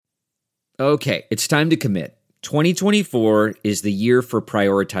Okay, it's time to commit. 2024 is the year for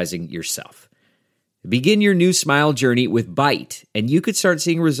prioritizing yourself. Begin your new smile journey with Byte, and you could start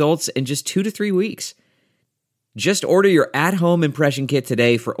seeing results in just 2 to 3 weeks. Just order your at-home impression kit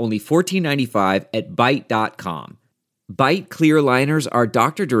today for only $14.95 at Byte.com. Byte clear liners are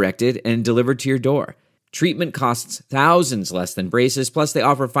doctor-directed and delivered to your door. Treatment costs thousands less than braces, plus they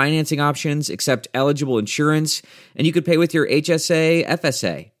offer financing options, accept eligible insurance, and you could pay with your HSA,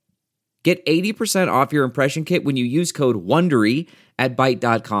 FSA. Get 80% off your impression kit when you use code WONDERY at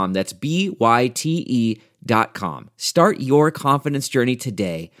Byte.com. That's BYTE.com. Start your confidence journey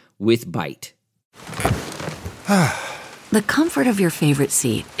today with Byte. The comfort of your favorite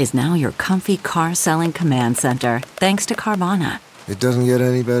seat is now your comfy car-selling command center, thanks to Carvana. It doesn't get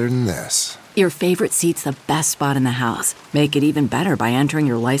any better than this. Your favorite seat's the best spot in the house. Make it even better by entering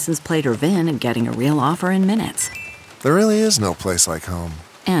your license plate or VIN and getting a real offer in minutes. There really is no place like home.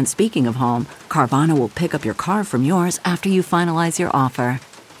 And speaking of home, Carvana will pick up your car from yours after you finalize your offer.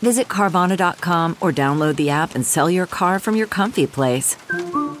 Visit Carvana.com or download the app and sell your car from your comfy place.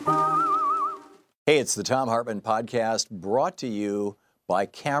 Hey, it's the Thom Hartmann Podcast, brought to you by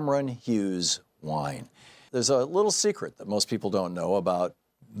Cameron Hughes Wine. There's a little secret that most people don't know about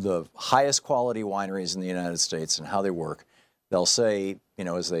the highest quality wineries in the United States and how they work. They'll say,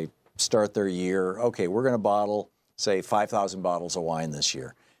 as they start their year, okay, we're going to bottle, say, 5,000 bottles of wine this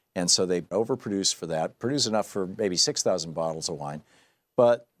year. And so they overproduce for that, produce enough for maybe 6,000 bottles of wine.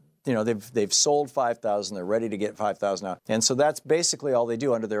 But, they've sold 5,000, they're ready to get 5,000 out. And so that's basically all they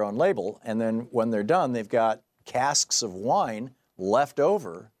do under their own label. And then when they're done, they've got casks of wine left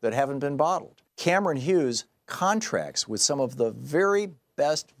over that haven't been bottled. Cameron Hughes contracts with some of the very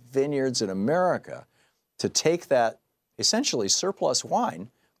best vineyards in America to take that essentially surplus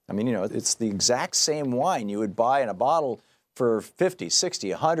wine. I mean, it's the exact same wine you would buy in a bottle for 50, 60,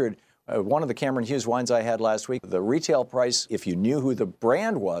 100. One of the Cameron Hughes wines I had last week, the retail price, if you knew who the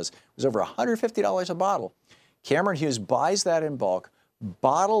brand was over $150 a bottle. Cameron Hughes buys that in bulk,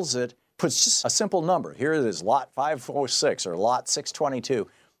 bottles it, puts just a simple number. Here it is, lot 506 or lot 622.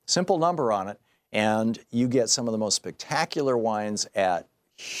 Simple number on it, and you get some of the most spectacular wines at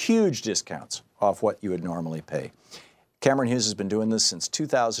huge discounts off what you would normally pay. Cameron Hughes has been doing this since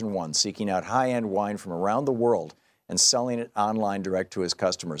 2001, seeking out high-end wine from around the world and selling it online direct to his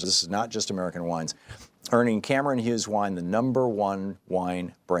customers. This is not just American wines. Earning Cameron Hughes Wine the #1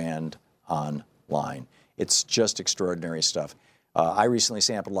 wine brand online. It's just extraordinary stuff. I recently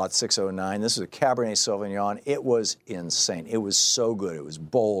sampled lot 609. This is a Cabernet Sauvignon. It was insane. It was so good. It was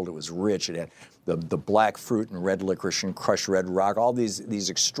bold. It was rich. It had the black fruit and red licorice and crushed red rock, all these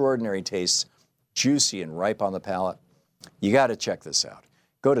extraordinary tastes, juicy and ripe on the palate. You got to check this out.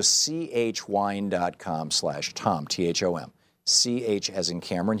 Go to chwine.com/Thom, Thom. CH as in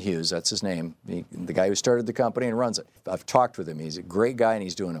Cameron Hughes, that's his name, the guy who started the company and runs it. I've talked with him. He's a great guy and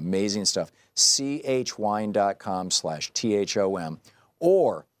he's doing amazing stuff. chwine.com/Thom,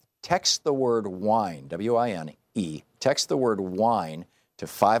 or text the word wine, W-I-N-E, text the word wine to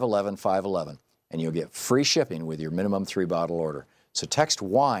 511-511, and you'll get free shipping with your minimum 3-bottle order. So text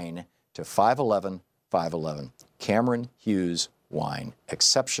wine to 511-511. Cameron Hughes Wine.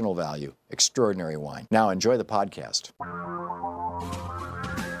 Exceptional value. Extraordinary wine. Now enjoy the podcast.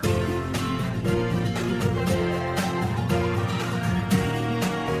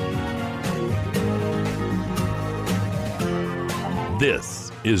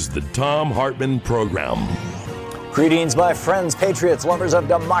 This is the Thom Hartmann Program. Greetings, my friends, patriots, lovers of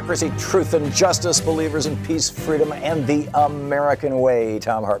democracy, truth, and justice, believers in peace, freedom, and the American way.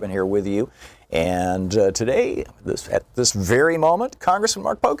 Thom Hartmann here with you. And today, at this very moment, Congressman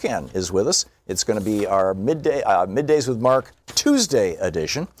Mark Pocan is with us. It's going to be our Middays with Mark Tuesday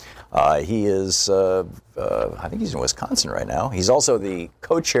edition. He is, I think he's in Wisconsin right now. He's also the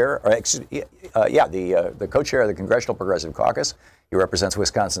co-chair, the co-chair of the Congressional Progressive Caucus. He represents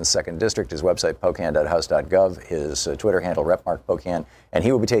Wisconsin's 2nd District. His website, pocan.house.gov. His Twitter handle, @RepMarkPocan. And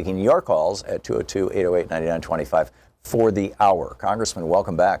he will be taking your calls at 202-808-9925 for the hour. Congressman,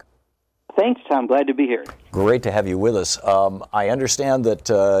 welcome back. Thanks, Tom. Glad to be here. Great to have you with us. I understand that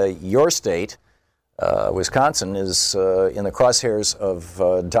your state, Wisconsin, is in the crosshairs of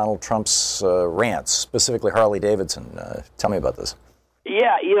Donald Trump's rants, specifically Harley-Davidson. Tell me about this.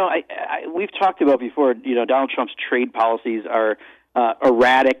 Yeah, we've talked about before, Donald Trump's trade policies are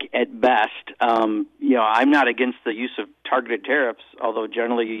erratic at best. I'm not against the use of targeted tariffs, although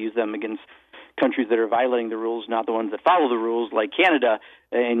generally you use them against countries that are violating the rules, not the ones that follow the rules, like Canada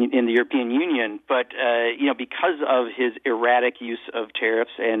and in the European Union. But, because of his erratic use of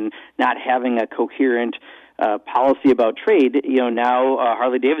tariffs and not having a coherent policy about trade, now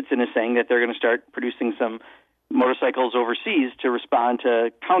Harley Davidson is saying that they're going to start producing some motorcycles overseas to respond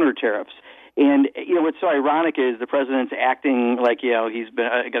to counter tariffs. And, what's so ironic is the president's acting like, he's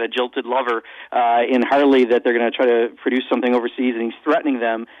got a jilted lover in Harley, that they're going to try to produce something overseas, and he's threatening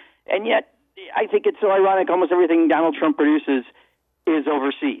them. And yet, I think it's so ironic, almost everything Donald Trump produces is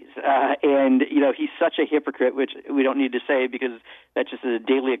overseas. And, he's such a hypocrite, which we don't need to say because that's just a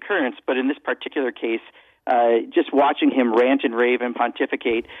daily occurrence. But in this particular case, just watching him rant and rave and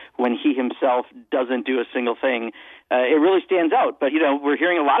pontificate when he himself doesn't do a single thing, it really stands out. But, we're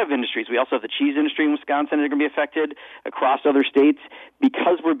hearing a lot of industries. We also have the cheese industry in Wisconsin that are going to be affected across other states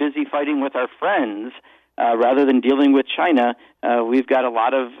because we're busy fighting with our friends rather than dealing with China. We've got a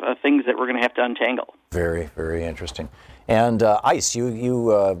lot of things that we're going to have to untangle. Very, very interesting. And ICE,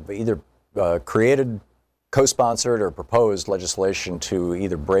 you either created, co-sponsored, or proposed legislation to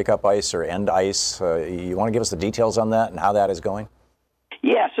either break up ICE or end ICE. You want to give us the details on that and how that is going?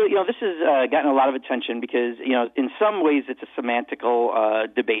 Yeah, so, this has gotten a lot of attention because, in some ways it's a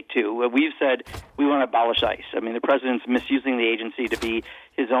semantical debate, too. We've said we want to abolish ICE. I mean, the president's misusing the agency to be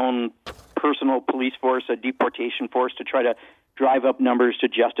his own personal police force, a deportation force to try to drive up numbers to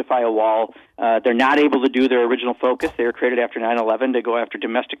justify a wall. They're not able to do their original focus. They were created after 9/11 to go after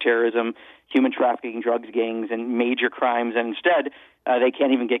domestic terrorism, human trafficking, drugs gangs, and major crimes. And instead, they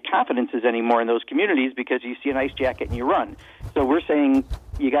can't even get confidences anymore in those communities because you see an ICE jacket and you run. So we're saying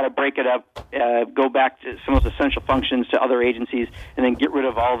you got to break it up, go back to some of those essential functions to other agencies, and then get rid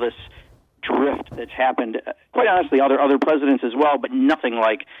of all this drift that's happened, quite honestly, other presidents as well, but nothing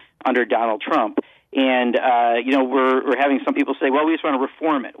like under Donald Trump. And, we're having some people say, well, we just want to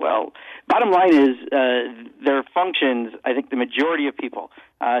reform it. Well, bottom line is their functions, I think the majority of people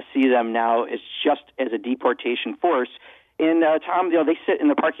see them now as just as a deportation force. And, Tom, they sit in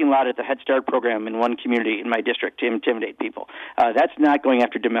the parking lot at the Head Start program in one community in my district to intimidate people. That's not going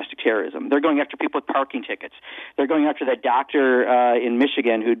after domestic terrorism. They're going after people with parking tickets. They're going after that doctor in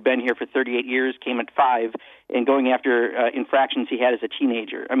Michigan who'd been here for 38 years, came at 5, and going after infractions he had as a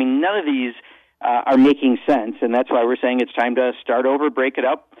teenager. I mean, none of these are making sense, and that's why we're saying it's time to start over, break it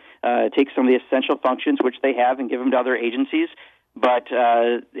up, take some of the essential functions, which they have, and give them to other agencies. But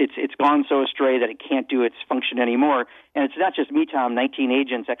it's gone so astray that it can't do its function anymore. And it's not just me, Tom. 19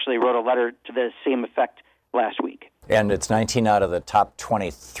 agents actually wrote a letter to the same effect last week. And it's 19 out of the top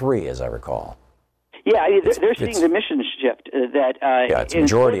 23, as I recall. Yeah, they're seeing the mission shift. It's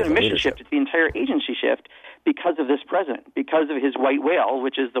majority of the mission leadership. shift. It's the entire agency shift because of this president, because of his white whale,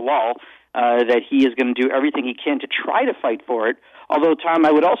 which is the wall, that he is going to do everything he can to try to fight for it. Although, Tom,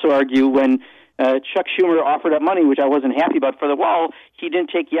 I would also argue when Chuck Schumer offered up money, which I wasn't happy about, for the wall, he didn't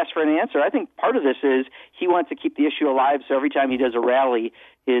take yes for an answer. I think part of this is he wants to keep the issue alive, so every time he does a rally,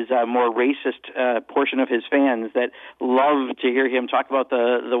 his more racist portion of his fans that love to hear him talk about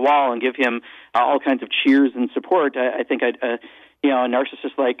the wall and give him all kinds of cheers and support. I think a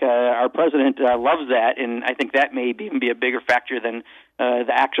narcissist like our president loves that, and I think that may even be a bigger factor than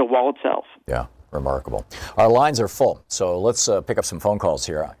the actual wall itself. Yeah. Remarkable. Our lines are full, so let's pick up some phone calls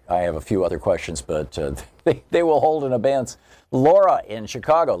here. I have a few other questions, but they will hold in abeyance. Laura in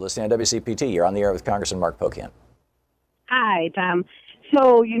Chicago, listening on WCPT. You're on the air with Congressman Mark Pocan. Hi, Tom.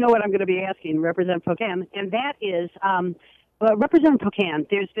 So you know what I'm going to be asking Representative Pocan, and that is, Representative Pocan,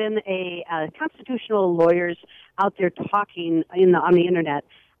 there's been a constitutional lawyers out there talking on the Internet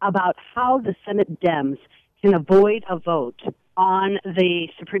about how the Senate Dems can avoid a vote on the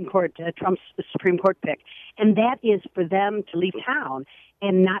Supreme Court, Trump's Supreme Court pick, and that is for them to leave town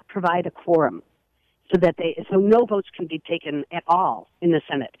and not provide a quorum, so no votes can be taken at all in the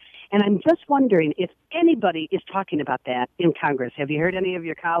Senate. And I'm just wondering if anybody is talking about that in Congress. Have you heard any of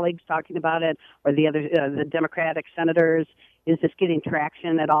your colleagues talking about it, or the other the Democratic senators? Is this getting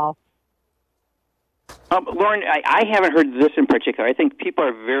traction at all? Lauren, I haven't heard this in particular. I think people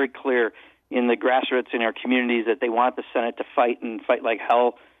are very clear in the grassroots in our communities that they want the Senate to fight like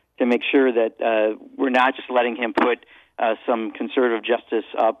hell to make sure that we're not just letting him put some conservative justice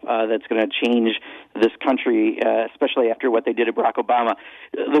up that's going to change this country, especially after what they did to Barack Obama.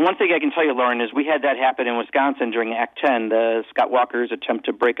 The one thing I can tell you, Lauren, is we had that happen in Wisconsin during Act 10, the Scott Walker's attempt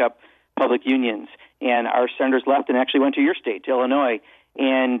to break up public unions. And our senators left and actually went to your state, to Illinois.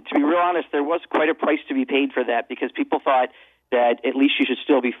 And to be real honest, there was quite a price to be paid for that because people thought that at least you should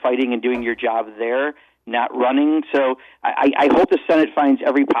still be fighting and doing your job there, not running. So I hope the Senate finds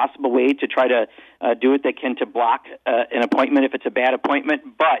every possible way to try to do what they can to block an appointment if it's a bad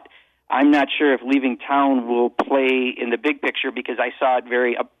appointment. But I'm not sure if leaving town will play in the big picture because I saw it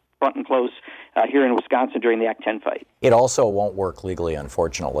very front and close here in Wisconsin during the Act 10 fight. It also won't work legally,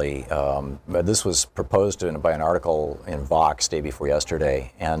 unfortunately. This was proposed by an article in Vox day before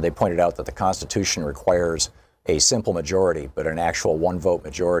yesterday, and they pointed out that the Constitution requires a simple majority, but an actual one-vote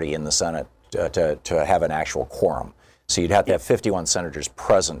majority in the Senate to have an actual quorum. So you'd have to have 51 senators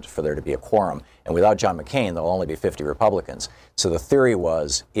present for there to be a quorum. And without John McCain, there'll only be 50 Republicans. So the theory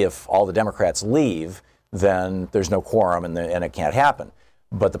was if all the Democrats leave, then there's no quorum and it can't happen.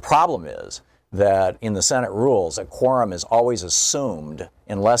 But the problem is that in the Senate rules, a quorum is always assumed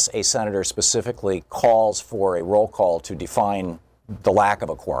unless a senator specifically calls for a roll call to define the lack of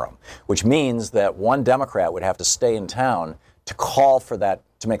a quorum, which means that one Democrat would have to stay in town to call for that,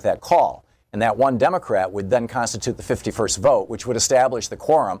 to make that call. And that one Democrat would then constitute the 51st vote, which would establish the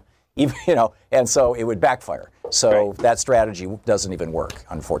quorum, even, and so it would backfire. So that strategy doesn't even work,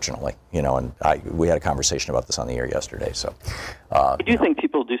 unfortunately. And we had a conversation about this on the air yesterday. So I do think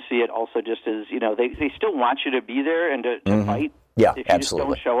people do see it also just as, they still want you to be there and to fight. Yeah, if you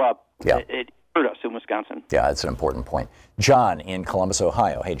absolutely. just don't show up, Yeah. it hurt us in Wisconsin. Yeah, that's an important point. John in Columbus,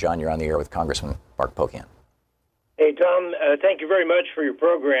 Ohio. Hey, John, you're on the air with Congressman Mark Pocan. Hey, Tom, thank you very much for your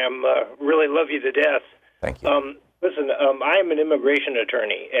program. Really love you to death. Thank you. Listen, I am an immigration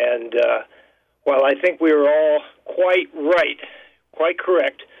attorney, and while I think we are all quite right, quite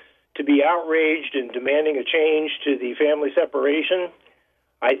correct, to be outraged and demanding a change to the family separation,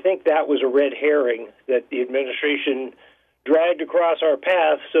 I think that was a red herring that the administration dragged across our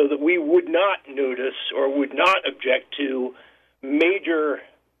path so that we would not notice or would not object to major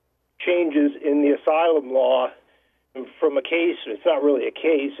changes in the asylum law from a case. It's not really a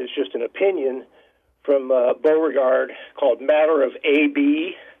case, it's just an opinion from Beauregard called Matter of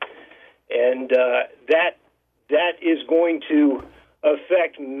AB, and that is going to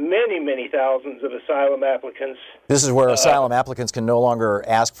affect many, many thousands of asylum applicants. This is where asylum applicants can no longer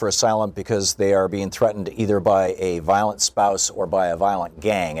ask for asylum because they are being threatened either by a violent spouse or by a violent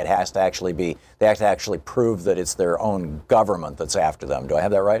gang. It has to actually be, they have to actually prove that it's their own government that's after them. Do I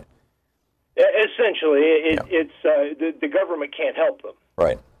have that right? Essentially, the government can't help them.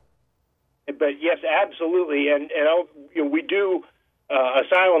 Right. But yes, absolutely, and we do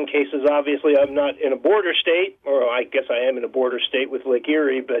asylum cases. Obviously, I'm not in a border state, or I guess I am in a border state with Lake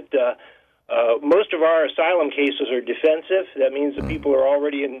Erie, but most of our asylum cases are defensive. That means that people are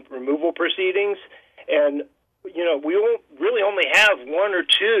already in removal proceedings, and we won't really only have one or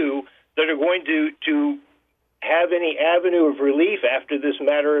two that are going to have any avenue of relief after this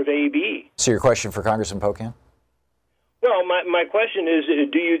Matter of AB. So your question for Congressman Pocan? Well, my question is,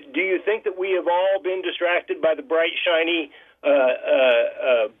 do you think that we have all been distracted by the bright, shiny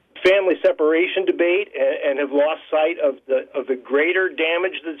family separation debate and have lost sight of the greater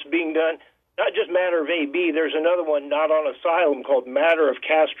damage that's being done? Not just Matter of AB. There's another one not on asylum called Matter of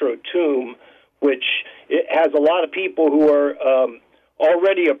Castro Tomb, which it has a lot of people who are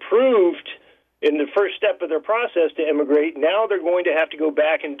already approved in the first step of their process to immigrate. Now they're going to have to go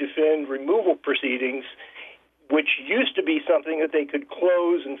back and defend removal proceedings, which used to be something that they could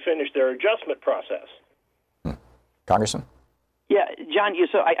close and finish their adjustment process. Congressman? Yeah, John,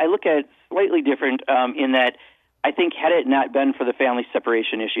 so I look at it slightly different in that I think had it not been for the family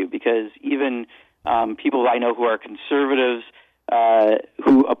separation issue, because even people I know who are conservatives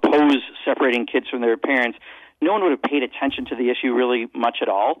who oppose separating kids from their parents, no one would have paid attention to the issue really much at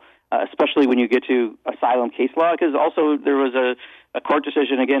all, especially when you get to asylum case law, because also there was a court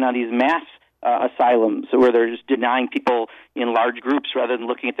decision, again, on these mass asylums where they're just denying people in large groups rather than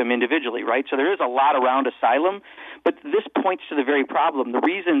looking at them individually, right? So there is a lot around asylum, but this points to the very problem. The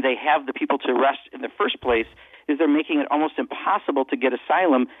reason they have the people to arrest in the first place is they're making it almost impossible to get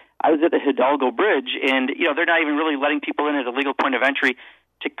asylum. I was at the Hidalgo Bridge, and they're not even really letting people in at a legal point of entry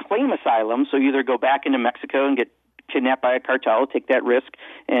to claim asylum, so you either go back into Mexico and get kidnapped by a cartel, take that risk,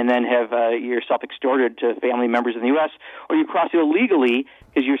 and then have yourself extorted to family members in the U.S., or you cross illegally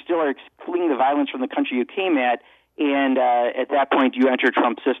because you still are fleeing the violence from the country you came at, and at that point you enter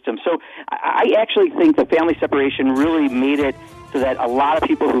Trump's system. So I actually think the family separation really made it so that a lot of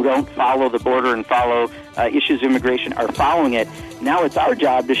people who don't follow the border and follow issues of immigration are following it. Now it's our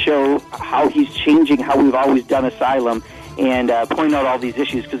job to show how he's changing how we've always done asylum and point out all these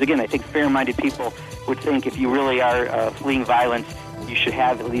issues, because again, I think fair-minded people would think if you really are fleeing violence, you should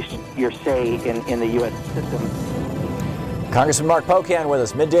have at least your say in the U.S. system. Congressman Mark Pocan with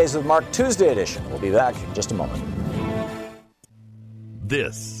us, Middays with Mark, Tuesday edition. We'll be back in just a moment.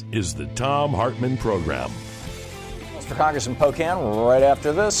 This is the Thom Hartmann Program. For Congressman Pocan, right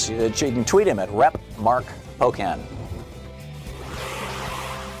after this, you can tweet him at Rep. Mark Pocan.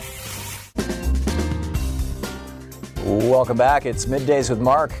 Welcome back. It's Middays with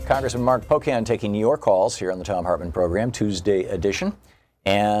Mark. Congressman Mark Pocan taking your calls here on the Thom Hartmann program, Tuesday edition.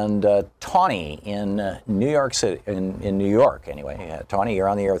 And Tawny in New York City, in New York anyway. Tawny, you're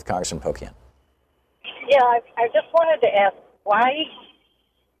on the air with Congressman Pocan. Yeah, I just wanted to ask why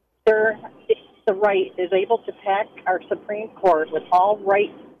the right is able to pack our Supreme Court with all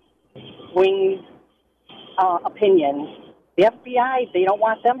right-wing opinions. The FBI, they don't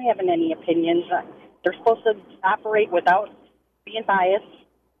want them having any opinions. They're supposed to operate without being biased.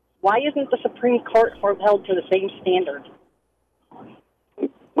 Why isn't the Supreme Court held to the same standard?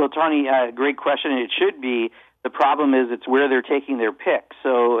 Well, Tawny, great question. It should be. The problem is it's where they're taking their pick.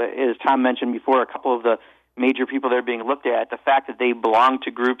 So, as Thom mentioned before, a couple of the major people that are being looked at, the fact that they belong to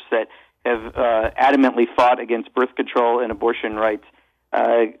groups that have adamantly fought against birth control and abortion rights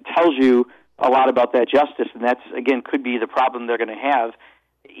tells you a lot about that justice, and that's, again, could be the problem they're going to have.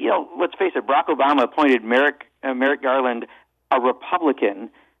 You know, let's face it, Barack Obama appointed Merrick Garland, a Republican,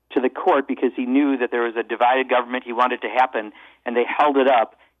 to the court because he knew that there was a divided government he wanted to happen, and they held it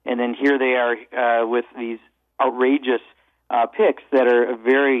up. And then here they are with these outrageous picks that are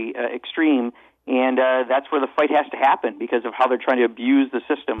very extreme, and that's where the fight has to happen because of how they're trying to abuse the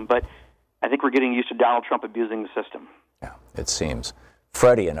system. But I think we're getting used to Donald Trump abusing the system. Yeah, it seems.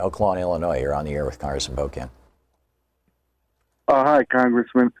 Freddie in Oak Lawn, Illinois, you're on the air with Congressman Pocan. Hi,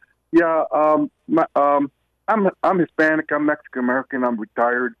 Congressman. Yeah, I'm Hispanic. I'm Mexican American. I'm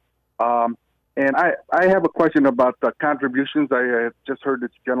retired, and I have a question about the contributions. I just heard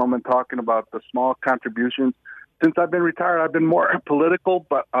this gentleman talking about the small contributions. Since I've been retired, I've been more political,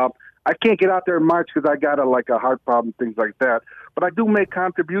 but I can't get out there in March because I got a heart problem, things like that. But I do make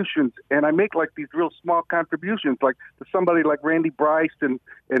contributions, and I make like these real small contributions, like to somebody like Randy Bryce and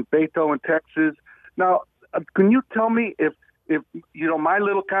Beto in Texas. Now, can you tell me if you know my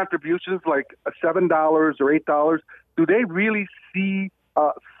little contributions, like $7 or $8, do they really see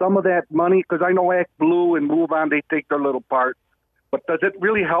some of that money? Because I know Act Blue and Move On, they take their little part, but does it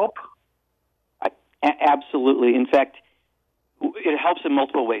really help? Absolutely. In fact, it helps in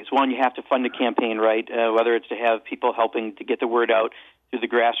multiple ways. One, you have to fund a campaign, right? Whether it's to have people helping to get the word out through the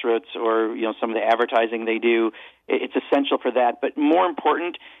grassroots or some of the advertising they do. It's essential for that. But more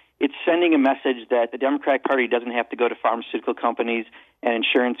important, it's sending a message that the Democratic Party doesn't have to go to pharmaceutical companies and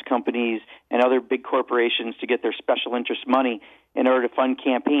insurance companies and other big corporations to get their special interest money in order to fund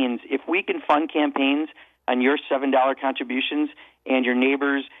campaigns. If we can fund campaigns on your $7 contributions and your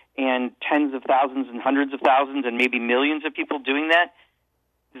neighbors and tens of thousands and hundreds of thousands and maybe millions of people doing that,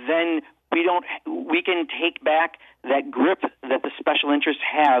 then we can take back that grip that the special interests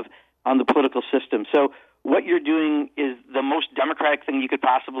have on the political system. So what you're doing is the most democratic thing you could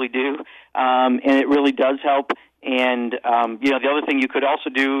possibly do, and it really does help. And the other thing you could also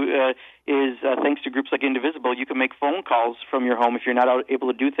do is, thanks to groups like Indivisible, you can make phone calls from your home if you're not able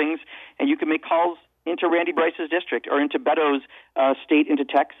to do things, and you can make calls into Randy Bryce's district or into Beto's state into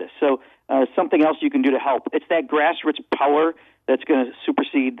Texas. So something else you can do to help. It's that grassroots power that's going to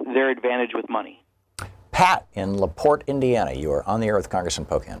supersede their advantage with money. Pat in LaPorte, Indiana, you are on the air with Congressman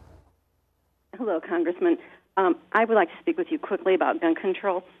Pocan. Hello, Congressman. I would like to speak with you quickly about gun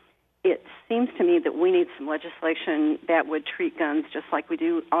control. It seems to me that we need some legislation that would treat guns just like we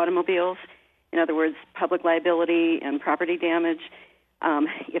do automobiles. In other words, public liability and property damage.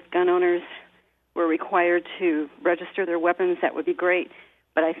 If gun owners were required to register their weapons, that would be great.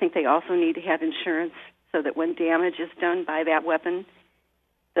 But I think they also need to have insurance so that when damage is done by that weapon,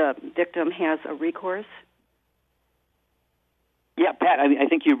 the victim has a recourse. Yeah, Pat, I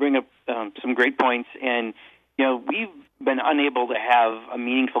think you bring up some great points. And, we've been unable to have a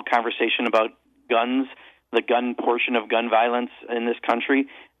meaningful conversation about guns, the gun portion of gun violence in this country,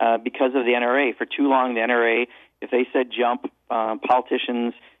 because of the NRA. For too long, the NRA, if they said jump,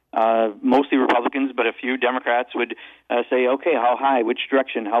 politicians, mostly Republicans, but a few Democrats would say, okay, how high, which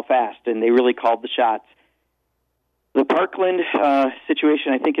direction, how fast, and they really called the shots. The Parkland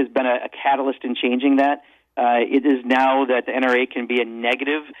situation, I think, has been a catalyst in changing that. It is now that the NRA can be a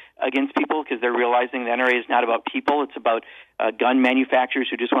negative against people because they're realizing the NRA is not about people. It's about gun manufacturers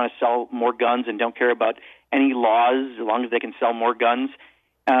who just want to sell more guns and don't care about any laws as long as they can sell more guns.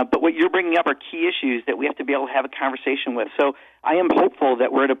 But what you're bringing up are key issues that we have to be able to have a conversation with. So I am hopeful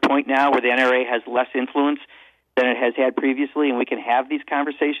that we're at a point now where the NRA has less influence than it has had previously, and we can have these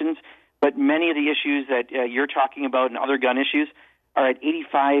conversations. But many of the issues that you're talking about and other gun issues are at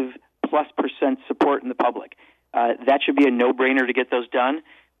 85+% support in the public. That should be a no-brainer to get those done.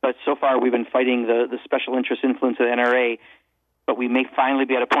 But so far we've been fighting the special interest influence of the NRA, but we may finally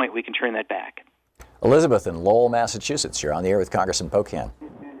be at a point we can turn that back. Elizabeth in Lowell, Massachusetts, you're on the air with Congressman Pocan.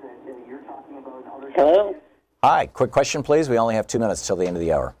 Hello. Hi, quick question, please. We only have 2 minutes till the end of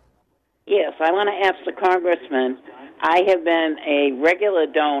the hour. Yes, I want to ask the Congressman, I have been a regular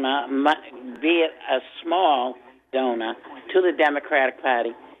donor, be it a small donor, to the Democratic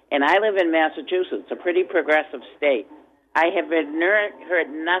Party, and I live in Massachusetts, a pretty progressive state. I have heard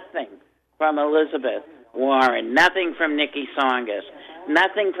nothing from Elizabeth Warren, nothing from Nikki Saunders,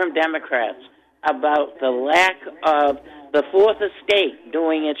 nothing from Democrats about the lack of the Fourth Estate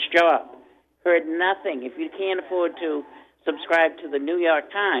doing its job. Heard nothing. If you can't afford to subscribe to the New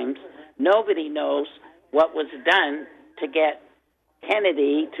York Times, nobody knows what was done to get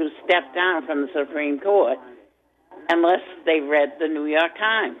Kennedy to step down from the Supreme Court unless they read the New York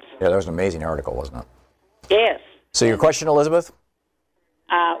Times. Yeah, that was an amazing article, wasn't it? Yes. So your question, Elizabeth?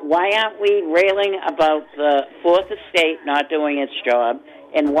 Why aren't we railing about the Fourth Estate not doing its job,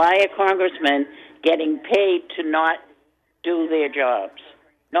 and why are congressmen getting paid to not do their jobs,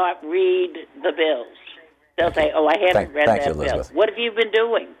 not read the bills? They'll say, I haven't read that bill. What have you been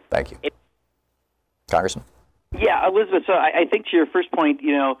doing? Thank you. Congressman? Yeah, Elizabeth, so I think to your first point,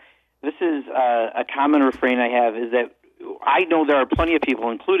 this is a common refrain I have, is that I know there are plenty of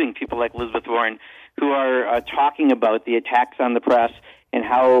people, including people like Elizabeth Warren, who are talking about the attacks on the press and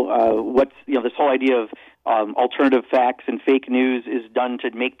how this whole idea of alternative facts and fake news is done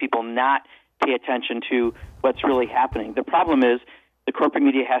to make people not pay attention to what's really happening. The problem is the corporate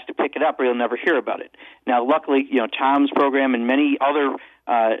media has to pick it up or you'll never hear about it. Now, luckily, Thom's program and many other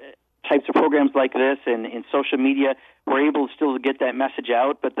types of programs like this and in social media, we're able still to get that message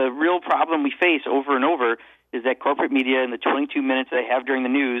out. But the real problem we face over and over is that corporate media in the 22 minutes they have during the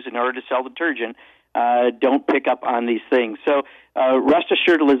news in order to sell detergent don't pick up on these things. So rest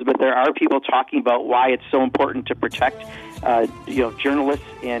assured, Elizabeth, there are people talking about why it's so important to protect journalists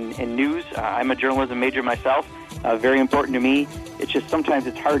and news. I'm a journalism major myself. Very important to me. It's just sometimes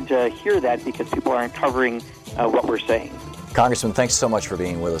it's hard to hear that because people aren't covering what we're saying. Congressman, thanks so much for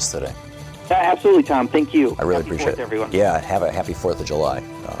being with us today. Absolutely, Tom. Thank you. I really appreciate it. Everyone. Yeah, have a happy 4th of July.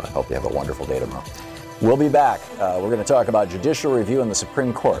 I hope you have a wonderful day tomorrow. We'll be back. We're going to talk about judicial review in the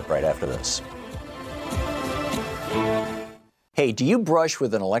Supreme Court right after this. Hey, do you brush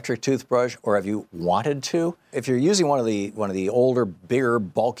with an electric toothbrush, or have you wanted to? If you're using one of the older, bigger,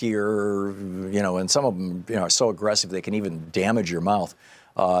 bulkier, and some of them are so aggressive they can even damage your mouth,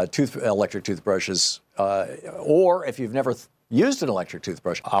 electric toothbrushes, or if you've never used an electric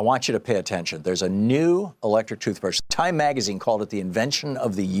toothbrush, I want you to pay attention. There's a new electric toothbrush. Time magazine called it the invention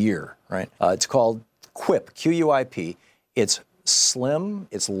of the year, right? It's called Quip, Q-U-I-P. It's slim,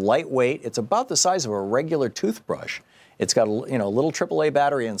 it's lightweight, it's about the size of a regular toothbrush. It's got a little AAA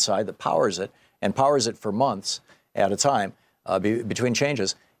battery inside that powers it, and powers it for months at a time between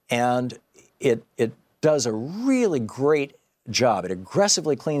changes. And it does a really great job. It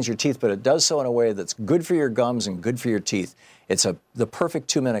aggressively cleans your teeth, but it does so in a way that's good for your gums and good for your teeth. It's the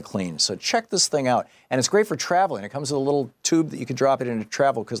perfect 2-minute clean. So check this thing out. And it's great for traveling. It comes with a little tube that you can drop it into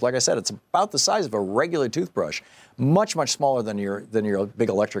travel because, like I said, it's about the size of a regular toothbrush, much, much smaller than your big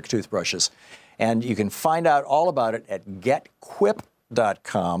electric toothbrushes. And you can find out all about it at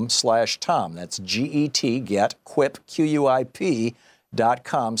getquip.com/Tom. That's G-E-T, getquip,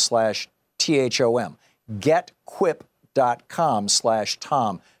 Q-U-I-P.com/THOM.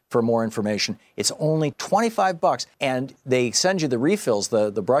 Getquip.com/Tom for more information. It's only $25, and they send you the refills, the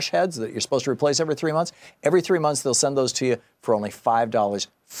brush heads that you're supposed to replace every 3 months. Every 3 months, they'll send those to you for only $5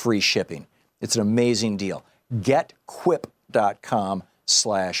 free shipping. It's an amazing deal. Getquip.com/Tom.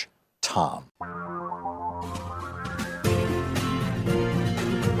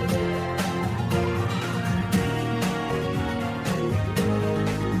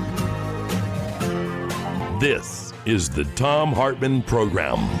 This is the Thom Hartmann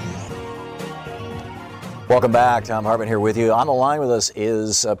Program. Welcome back. Thom Hartmann here with you. On the line with us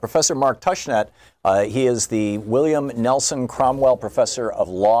is Professor Mark Tushnet. He is the William Nelson Cromwell Professor of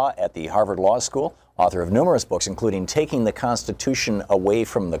Law at the Harvard Law School, author of numerous books, including Taking the Constitution Away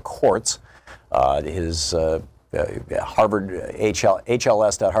from the Courts. His Harvard,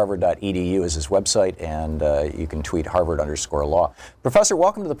 hls.harvard.edu is his website, and you can tweet Harvard_law. Professor,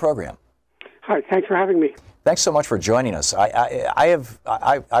 welcome to the program. Hi, thanks for having me. Thanks so much for joining us. I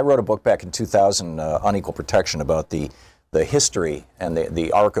wrote a book back in 2000, Unequal Protection, about the history and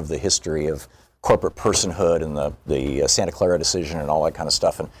the arc of the history of corporate personhood and the Santa Clara decision and all that kind of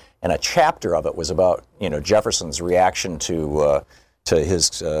stuff. And a chapter of it was about Jefferson's reaction to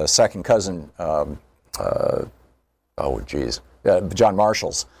his second cousin, John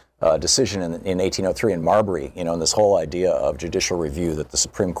Marshall's decision in 1803 in Marbury. And this whole idea of judicial review, that the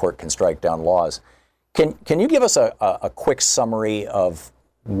Supreme Court can strike down laws. Can you give us a quick summary of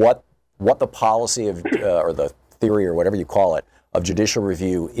what what the policy of or the theory or whatever you call it of judicial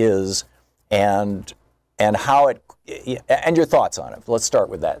review is, and how it and your thoughts on it. Let's start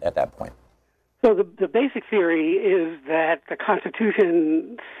with that at that point. So the basic theory is that the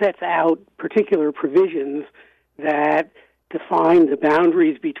Constitution sets out particular provisions that define the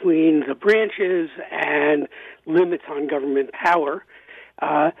boundaries between the branches and limits on government power.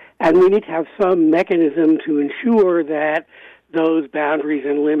 And we need to have some mechanism to ensure that those boundaries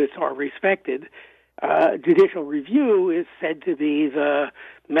and limits are respected. Judicial review is said to be the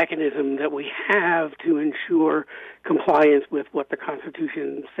mechanism that we have to ensure compliance with what the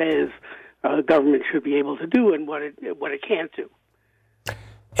Constitution says government should be able to do and what it can't do.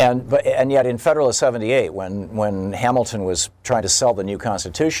 And yet in Federalist 78, when Hamilton was trying to sell the new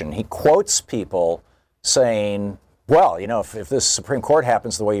Constitution, he quotes people saying, well, if this Supreme Court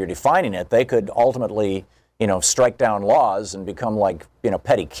happens the way you're defining it, they could ultimately, strike down laws and become like,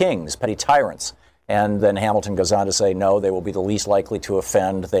 petty kings, petty tyrants. And then Hamilton goes on to say, no, they will be the least likely to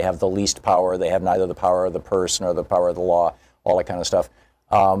offend. They have the least power. They have neither the power of the purse nor the power of the law, all that kind of stuff.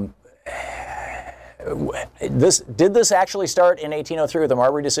 Did this actually start in 1803 with the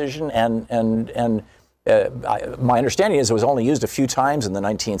Marbury decision? And my understanding is it was only used a few times in the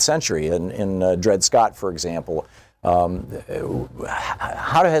 19th century, in Dred Scott, for example. How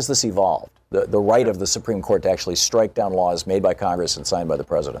has this evolved? The right of the Supreme Court to actually strike down laws made by Congress and signed by the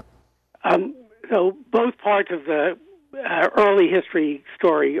president? So both parts of the early history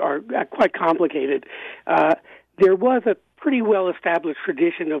story are quite complicated. There was a pretty well-established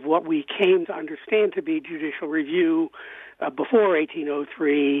tradition of what we came to understand to be judicial review before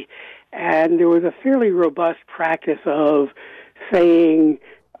 1803, and there was a fairly robust practice of saying,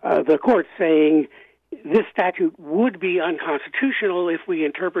 the court saying, this statute would be unconstitutional if we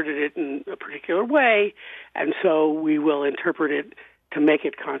interpreted it in a particular way, and so we will interpret it to make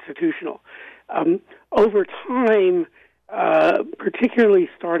it constitutional. Over time, particularly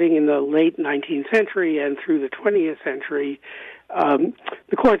starting in the late 19th century and through the 20th century,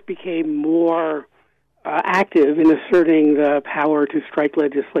 the courts became more active in asserting the power to strike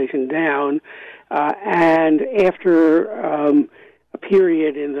legislation down. And after a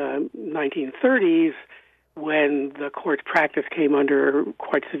period in the 1930s when the court's practice came under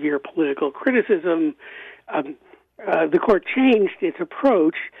quite severe political criticism, the court changed its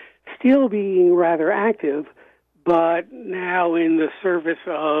approach, still being rather active, but now in the service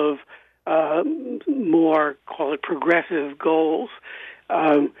of more, call it, progressive goals.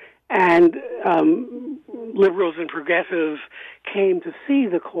 And liberals and progressives came to see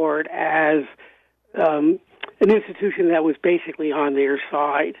the court as an institution that was basically on their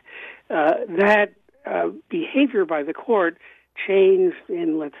side. That behavior by the court changed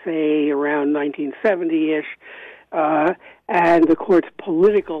in, let's say, around 1970-ish, and the court's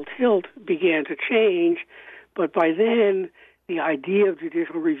political tilt began to change. But by then, the idea of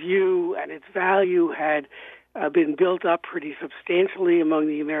judicial review and its value had been built up pretty substantially among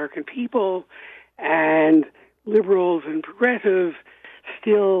the American people, and liberals and progressives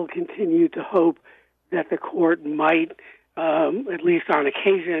still continue to hope that the court might, at least on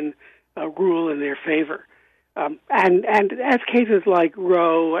occasion, rule in their favor. And as cases like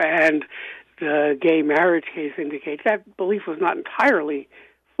Roe and the gay marriage case indicate, that belief was not entirely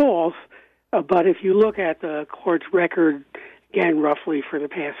false. But if you look at the court's record, again, roughly for the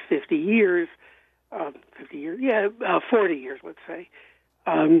past 40 years, let's say,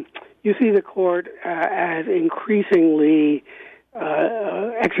 you see the court as increasingly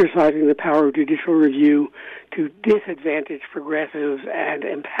exercising the power of judicial review to disadvantage progressives and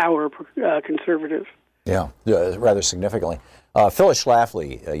empower conservatives. Yeah, rather significantly. Phyllis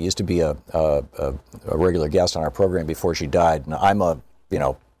Schlafly used to be a regular guest on our program before she died. Now, I'm a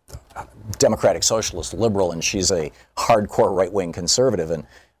Democratic Socialist liberal, and she's a hardcore right-wing conservative. And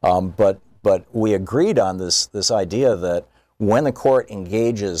but we agreed on this idea that when the court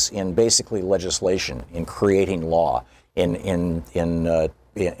engages in basically legislation, in creating law, in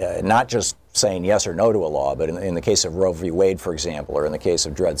not just saying yes or no to a law, but in the case of Roe v. Wade, for example, or in the case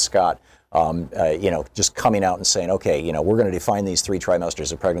of Dred Scott, just coming out and saying, okay, we're going to define these 3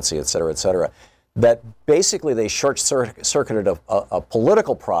 trimesters of pregnancy, et cetera, that basically they short-circuited a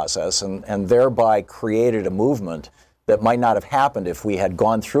political process and thereby created a movement that might not have happened if we had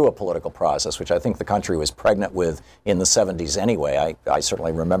gone through a political process, which I think the country was pregnant with in the 70s anyway. I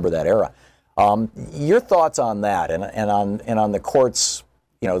certainly remember that era. Your thoughts on that and on the courts,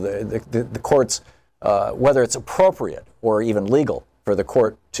 the courts, whether it's appropriate or even legal for the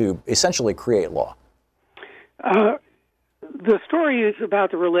court to essentially create law? The story is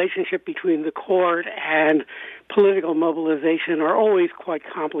about the relationship between the court and political mobilization are always quite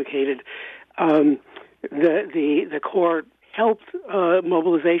complicated. The court helped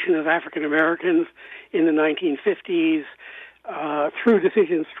mobilization of African Americans in the 1950s through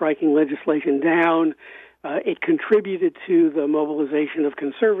decisions striking legislation down. It contributed to the mobilization of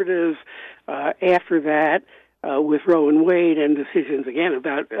conservatives after that with Roe and Wade and decisions, again,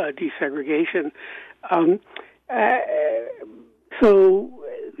 about desegregation. So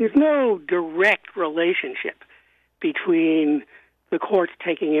there's no direct relationship between the courts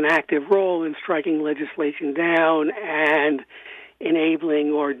taking an active role in striking legislation down and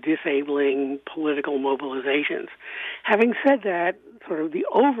enabling or disabling political mobilizations. Having said that, sort of the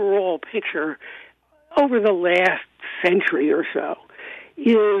overall picture over the last century or so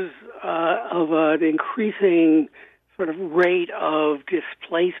is of an increasing sort of rate of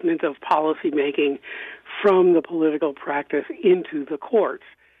displacement of policymaking from the political practice into the courts.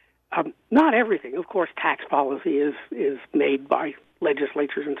 Not everything, of course. Tax policy is made by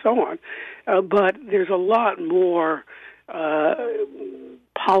legislatures and so on, but there's a lot more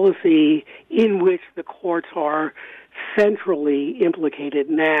policy in which the courts are centrally implicated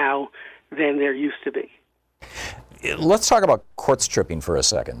now than there used to be. Let's talk about court stripping for a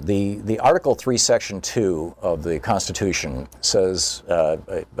second. The Article 3, Section 2 of the Constitution says,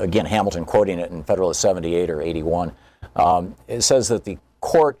 again, Hamilton quoting it in Federalist 78 or 81, it says that the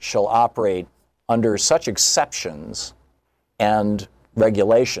court shall operate under such exceptions and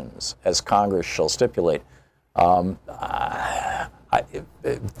regulations as Congress shall stipulate. Phyllis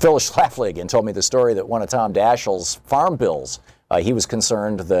Schlafly again told me the story that one of Tom Daschle's farm bills, he was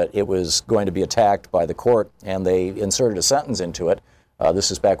concerned that it was going to be attacked by the court, and they inserted a sentence into it. This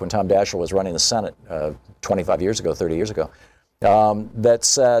is back when Tom Daschle was running the Senate 25 years ago, 30 years ago, that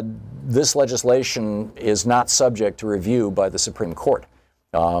said this legislation is not subject to review by the Supreme Court,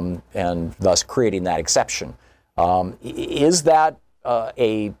 and thus creating that exception. Is that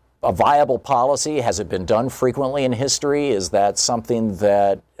a viable policy? Has it been done frequently in history? Is that something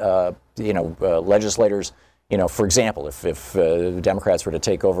that legislators, for example, if Democrats were to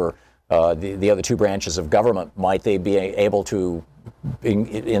take over the other two branches of government, might they be able to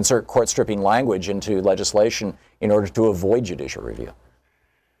insert court stripping language into legislation in order to avoid judicial review?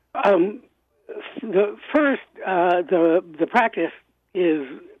 The practice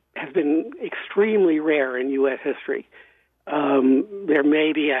has been extremely rare in U.S. history. There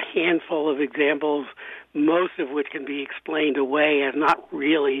may be a handful of examples, most of which can be explained away as not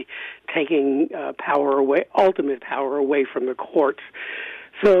really taking ultimate power away from the courts.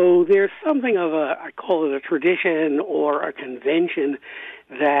 So there's something of I call it a tradition or a convention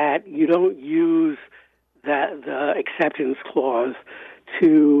that you don't use the acceptance clause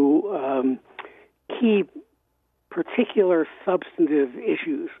to keep particular substantive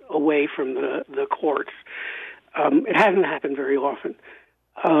issues away from the courts. It hasn't happened very often.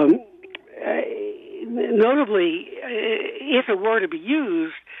 Notably, if it were to be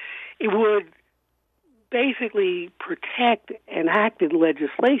used, it would basically protect enacted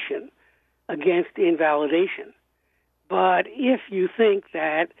legislation against invalidation. But if you think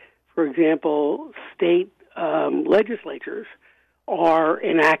that, for example, state legislatures are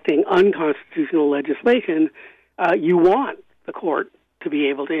enacting unconstitutional legislation, you want the court to be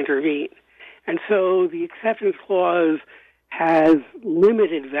able to intervene. And so the exceptions clause has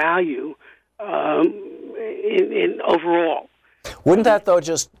limited value in overall. Wouldn't that, though,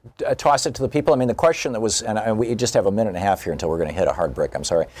 just toss it to the people? I mean, the question that was, and we just have a minute and a half here until we're going to hit a hard break, I'm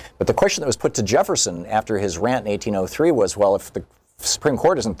sorry, but the question that was put to Jefferson after his rant in 1803 was, well, if the Supreme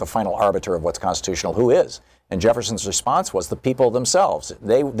Court isn't the final arbiter of what's constitutional, who is? And Jefferson's response was the people themselves.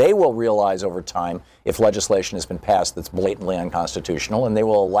 They will realize over time if legislation has been passed that's blatantly unconstitutional, and they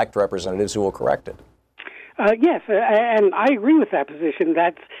will elect representatives who will correct it. Yes, and I agree with that position.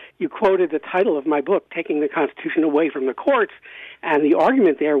 You quoted the title of my book, Taking the Constitution Away from the Courts, and the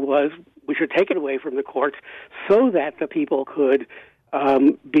argument there was we should take it away from the courts so that the people could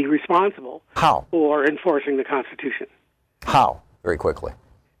be responsible for enforcing the Constitution. How? Very quickly.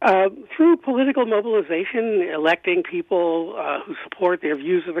 Through political mobilization, electing people who support their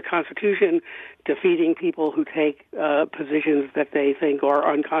views of the Constitution, defeating people who take positions that they think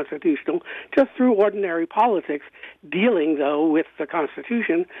are unconstitutional, just through ordinary politics, dealing, though, with the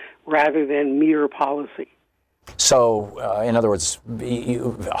Constitution rather than mere policy. So, in other words,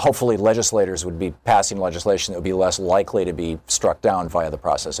 hopefully legislators would be passing legislation that would be less likely to be struck down via the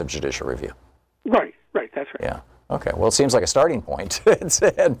process of judicial review. Right, that's right. Yeah. Okay, well, it seems like a starting point. It's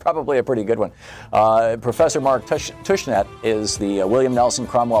probably a pretty good one. Professor Mark Tushnet is the William Nelson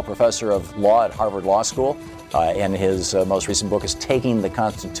Cromwell Professor of Law at Harvard Law School, and his most recent book is Taking the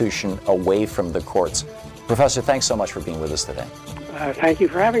Constitution Away from the Courts. Professor, thanks so much for being with us today. Thank you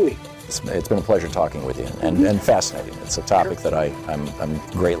for having me. It's been a pleasure talking with you, and fascinating. It's a topic that I'm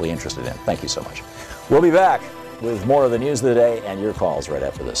greatly interested in. Thank you so much. We'll be back with more of the news of the day and your calls right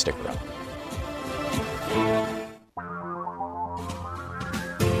after this. Stick around.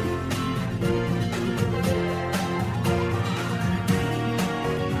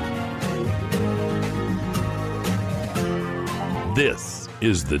 This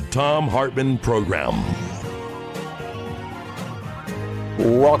is the Thom Hartmann Program.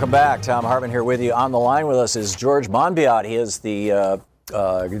 Welcome back. Thom Hartmann here with you. On the line with us is George Monbiot. He is the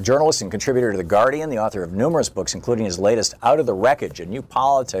journalist and contributor to The Guardian, the author of numerous books, including his latest, Out of the Wreckage, A New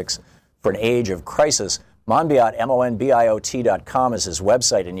Politics for an Age of Crisis. Monbiot, MONBIOT.com is his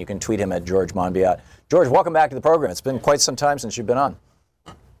website, and you can tweet him at George Monbiot. George, welcome back to the program. It's been quite some time since you've been on.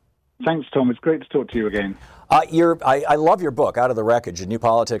 Thanks, Tom. It's great to talk to you again. I love your book, Out of the Wreckage, A New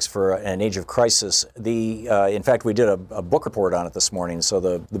Politics for an Age of Crisis. In fact, we did a book report on it this morning. So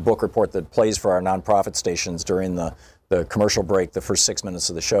the book report that plays for our nonprofit stations during the commercial break, the first 6 minutes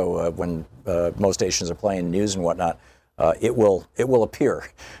of the show, when most stations are playing news and whatnot, it will appear.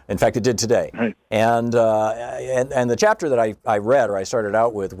 In fact, it did today. Right. And the chapter that I read, or I started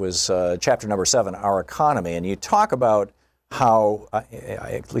out with, was chapter number 7, Our Economy. And you talk about how,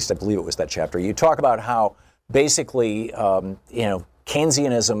 at least I believe it was that chapter, you talk about how basically,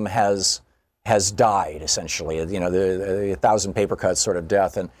 Keynesianism has died, essentially. The 1,000 paper cuts sort of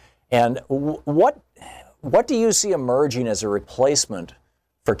death. And what do you see emerging as a replacement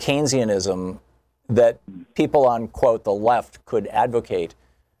for Keynesianism that people on, quote, the left could advocate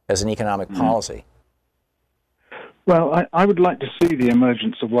as an economic policy? Well, I would like to see the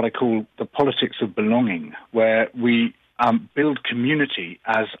emergence of what I call the politics of belonging, where we build community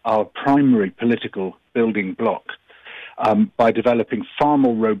as our primary political building block by developing far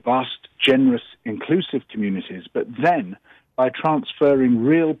more robust, generous, inclusive communities, but then by transferring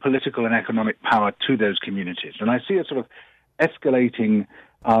real political and economic power to those communities. And I see a sort of escalating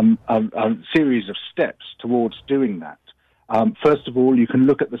a series of steps towards doing that. First of all, you can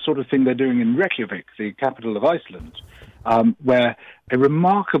look at the sort of thing they're doing in Reykjavik, the capital of Iceland, where a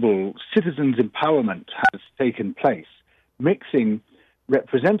remarkable citizens' empowerment has taken place, mixing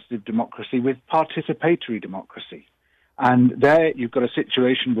representative democracy with participatory democracy. And there you've got a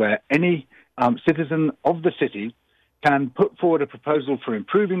situation where any citizen of the city can put forward a proposal for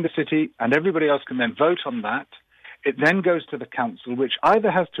improving the city, and everybody else can then vote on that. It then goes to the council, which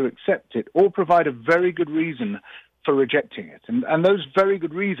either has to accept it or provide a very good reason for rejecting it. And those very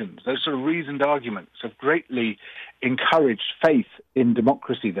good reasons, those sort of reasoned arguments, have greatly encouraged faith in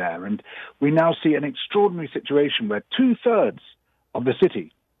democracy there. And we now see an extraordinary situation where 2/3 of the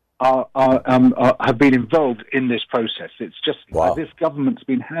city have been involved in this process. It's just like this government's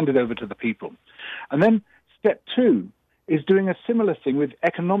been handed over to the people. And then step 2 is doing a similar thing with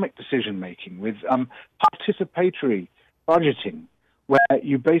economic decision-making, with participatory budgeting, where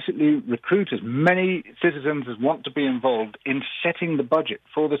you basically recruit as many citizens as want to be involved in setting the budget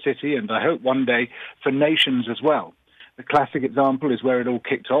for the city, and I hope one day for nations as well. The classic example is where it all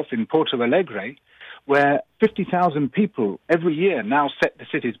kicked off in Porto Alegre, where 50,000 people every year now set the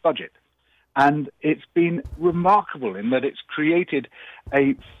city's budget. And it's been remarkable in that it's created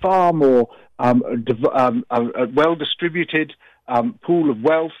a far more well-distributed pool of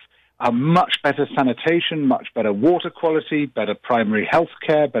wealth, much better sanitation, much better water quality, better primary health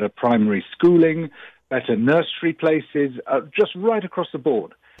care, better primary schooling, better nursery places, just right across the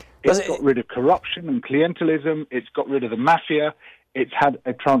board. It's got rid of corruption and clientelism. It's got rid of the mafia. It's had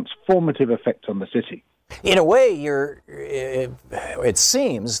a transformative effect on the city. In a way, it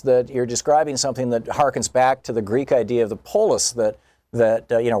seems that you're describing something that harkens back to the Greek idea of the polis, that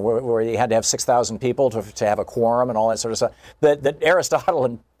where you had to have 6,000 people to have a quorum and all that sort of stuff, that Aristotle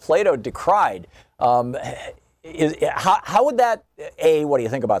and Plato decried. How would that, A, what do you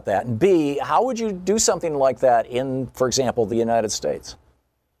think about that? And B, how would you do something like that in, for example, the United States?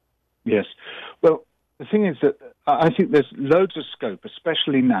 Yes. Well, the thing is that I think there's loads of scope,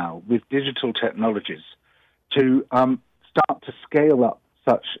 especially now with digital technologies, to start to scale up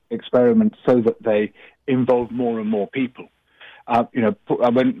such experiments so that they involve more and more people.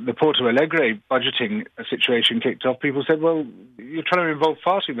 When the Porto Alegre budgeting situation kicked off, people said, well, you're trying to involve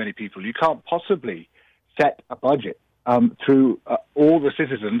far too many people. You can't possibly set a budget through all the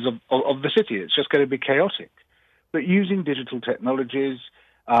citizens of the city. It's just going to be chaotic. But using digital technologies,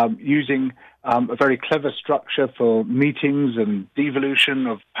 using a very clever structure for meetings and devolution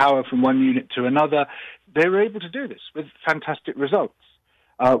of power from one unit to another, they were able to do this with fantastic results.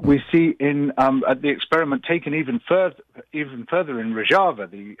 We see in the experiment taken even further in Rojava,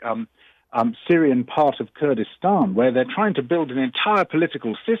 the Syrian part of Kurdistan, where they're trying to build an entire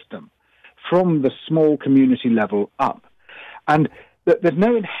political system from the small community level up. And there's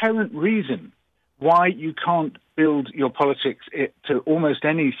no inherent reason why you can't build your politics to almost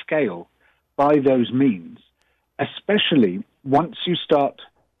any scale by those means, especially once you start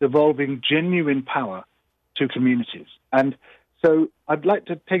devolving genuine power to communities. And so I'd like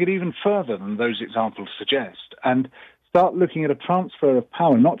to take it even further than those examples suggest and start looking at a transfer of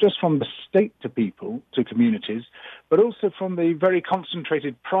power, not just from the state to people, to communities, but also from the very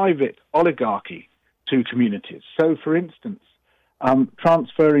concentrated private oligarchy to communities. So, for instance,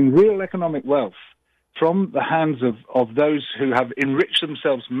 transferring real economic wealth from the hands of those who have enriched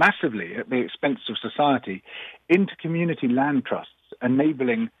themselves massively at the expense of society into community land trusts,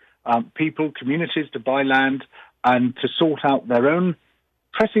 enabling people, communities to buy land and to sort out their own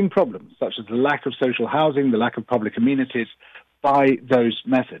pressing problems, such as the lack of social housing, the lack of public amenities, by those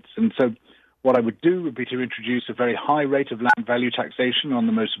methods. And so what I would do would be to introduce a very high rate of land value taxation on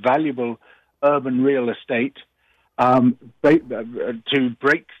the most valuable urban real estate, to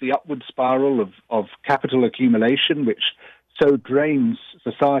break the upward spiral of capital accumulation, which so drains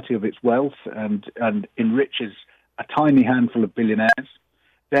society of its wealth and enriches a tiny handful of billionaires.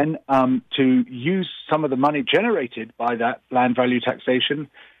 Then to use some of the money generated by that land value taxation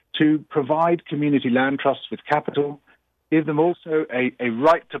to provide community land trusts with capital, give them also a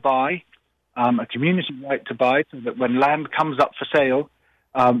right to buy, a community right to buy, so that when land comes up for sale,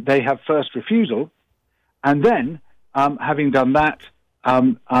 they have first refusal, and then, having done that,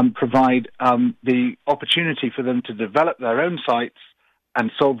 provide the opportunity for them to develop their own sites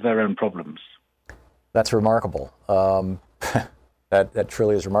and solve their own problems. That's remarkable. That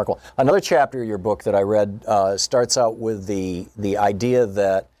truly is remarkable. Another chapter of your book that I read starts out with the idea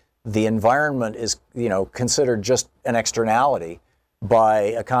that the environment is, considered just an externality by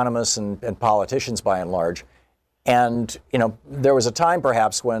economists and politicians by and large. And, there was a time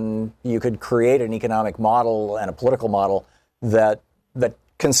perhaps when you could create an economic model and a political model that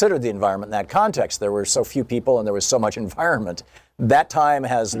considered the environment in that context. There were so few people and there was so much environment. That time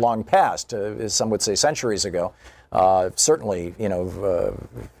has long passed, some would say centuries ago. Certainly,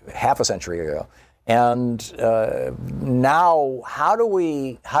 half a century ago. And now, how do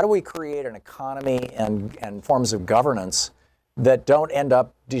we create an economy and forms of governance that don't end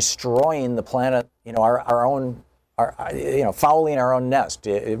up destroying the planet? Fouling our own nest,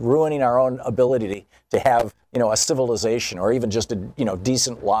 ruining our own ability to have a civilization or even just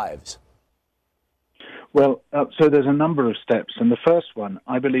decent lives. Well, so there's a number of steps, and the first one,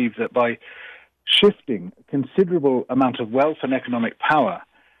 I believe that by shifting a considerable amount of wealth and economic power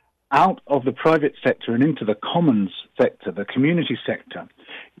out of the private sector and into the commons sector, the community sector,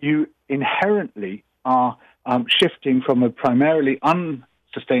 you inherently are shifting from a primarily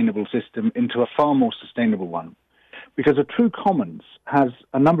unsustainable system into a far more sustainable one. Because a true commons has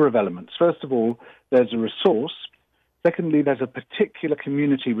a number of elements. First of all, there's a resource. Secondly, there's a particular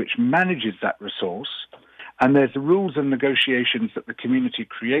community which manages that resource. And there's the rules and negotiations that the community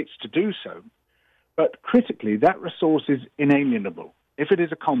creates to do so. But critically, that resource is inalienable. If it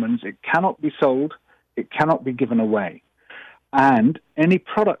is a commons, it cannot be sold, it cannot be given away. And any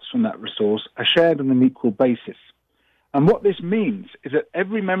products from that resource are shared on an equal basis. And what this means is that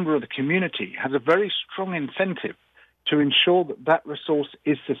every member of the community has a very strong incentive to ensure that that resource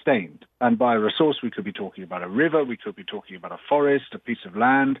is sustained. And by a resource, we could be talking about a river, we could be talking about a forest, a piece of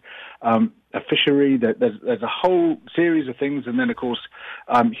land, a fishery. There's a whole series of things. And then, of course,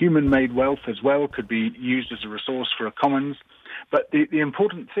 human-made wealth as well could be used as a resource for a commons. But the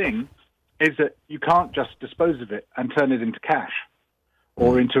important thing is that you can't just dispose of it and turn it into cash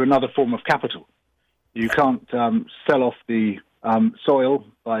or into another form of capital. You can't sell off the soil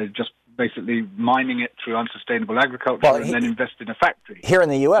by just basically mining it through unsustainable agriculture and then invest in a factory. Here in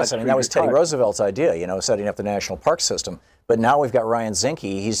the U.S., that was Teddy Roosevelt's idea, setting up the national park system. But now we've got Ryan Zinke.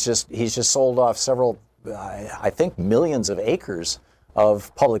 He's just sold off several, I think, millions of acres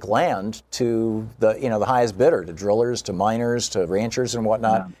of public land to the highest bidder, to drillers, to miners, to ranchers and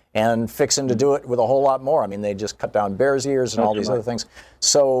whatnot, and fixing to do it with a whole lot more. I mean, they just cut down bears' ears and all these other things.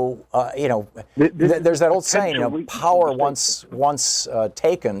 So, there's that old saying, power once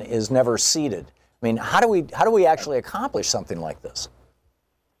taken is never ceded. I mean, how do we actually accomplish something like this?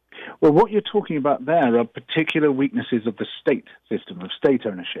 Well, what you're talking about there are particular weaknesses of the state system, of state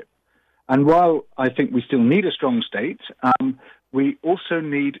ownership. And while I think we still need a strong state, we also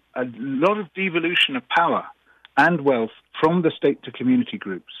need a lot of devolution of power and wealth from the state to community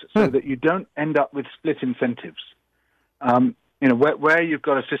groups so that you don't end up with split incentives. Where you've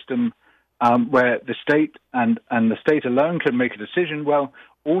got a system where the state and the state alone can make a decision, well,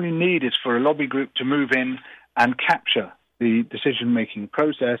 All you need is for a lobby group to move in and capture the decision-making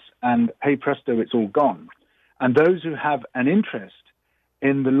process, and hey presto, it's all gone. And those who have an interest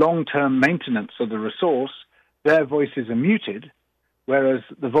in the long-term maintenance of the resource, their voices are muted, whereas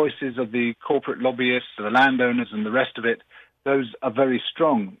the voices of the corporate lobbyists, the landowners, and the rest of it, those are very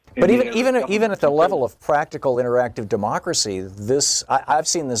strong. But even at the level of practical interactive democracy, I've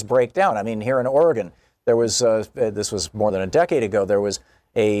seen this break down. I mean, here in Oregon, there was this was more than a decade ago. There was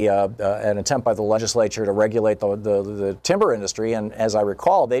an attempt by the legislature to regulate the timber industry, and as I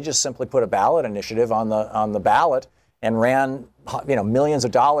recall, they just simply put a ballot initiative on the ballot and ran millions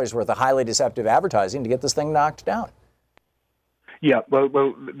of dollars worth of highly deceptive advertising to get this thing knocked down. Yeah,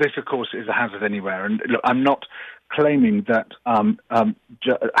 well, this of course is a hazard anywhere, and look, I'm not claiming that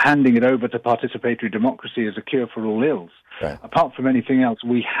handing it over to participatory democracy is a cure for all ills. Right. Apart from anything else,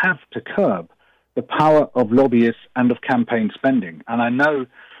 we have to curb the power of lobbyists and of campaign spending. And I know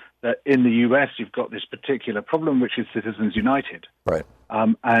that in the US you've got this particular problem, which is Citizens United. Right.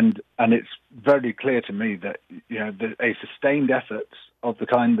 And it's very clear to me that a sustained effort of the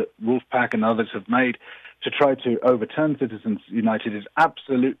kind that Wolfpack and others have made to try to overturn Citizens United is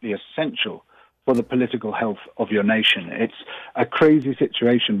absolutely essential for the political health of your nation. It's a crazy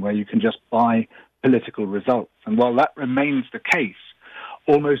situation where you can just buy political results. And while that remains the case,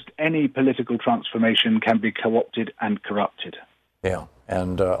 almost any political transformation can be co-opted and corrupted. Yeah,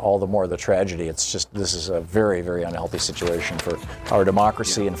 and all the more the tragedy. This is a very, very unhealthy situation for our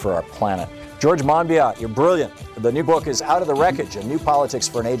democracy and for our planet. George Monbiot, you're brilliant. The new book is Out of the Wreckage, A New Politics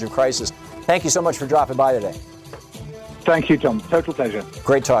for an Age of Crisis. Thank you so much for dropping by today. Thank you, Tom. Total pleasure.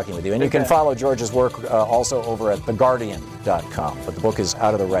 Great talking with you. And you can follow George's work also over at theguardian.com. But the book is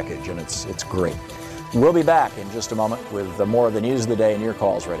Out of the Wreckage, and it's great. We'll be back in just a moment with more of the news of the day and your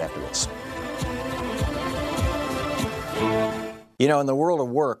calls right after this. In the world of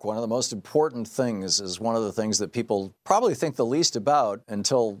work, one of the most important things is one of the things that people probably think the least about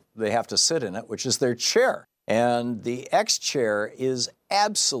until they have to sit in it, which is their chair. And the X chair is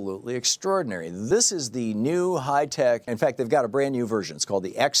absolutely extraordinary. This is the new high-tech. In fact, they've got a brand new version. It's called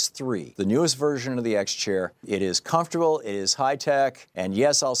the X3, the newest version of the X chair. It is comfortable, it is high-tech, and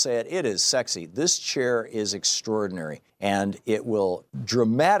yes, I'll say it is sexy. This chair is extraordinary, and it will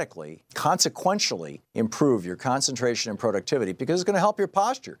dramatically, consequentially improve your concentration and productivity because it's going to help your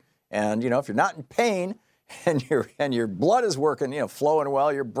posture. And, if you're not in pain and your blood is working, flowing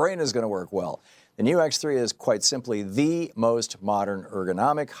well, your brain is going to work well. The new X3 is quite simply the most modern,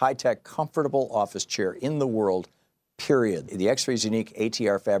 ergonomic, high-tech, comfortable office chair in the world, period. The X3's unique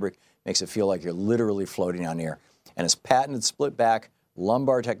ATR fabric makes it feel like you're literally floating on air. And its patented split-back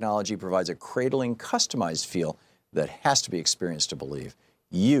lumbar technology provides a cradling, customized feel that has to be experienced to believe.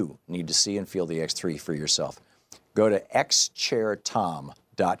 You need to see and feel the X3 for yourself. Go to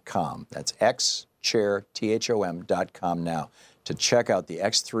xchairthom.com. That's xchairthom.com now to check out the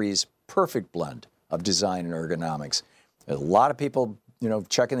X3's perfect blend of design and ergonomics. There's a lot of people,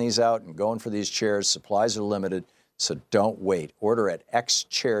 checking these out and going for these chairs. Supplies are limited, so don't wait. Order at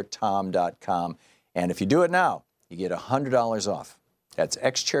xchairthom.com, and if you do it now, you get $100 off. That's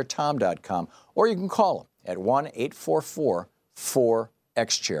xchairthom.com, or you can call them at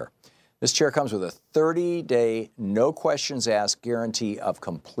 1-844-4XChair. This chair comes with a 30-day, no questions asked guarantee of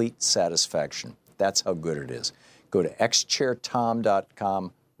complete satisfaction. That's how good it is. Go to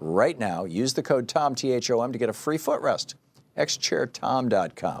xchairthom.com right now. Use the code TOM, T-H-O-M, to get a free footrest.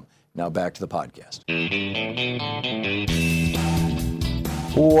 xchairthom.com. Now back to the podcast.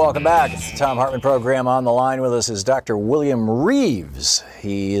 Welcome back. It's the Thom Hartmann program. On the line with us is Dr. William Reeves.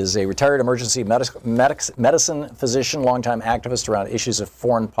 He is a retired emergency medicine physician, longtime activist around issues of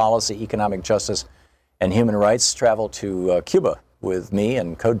foreign policy, economic justice, and human rights. Traveled to Cuba with me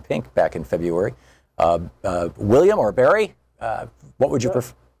and Code Pink back in February. William or Barry, what would you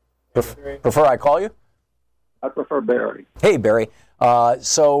prefer I call you? I prefer Barry. Hey, Barry.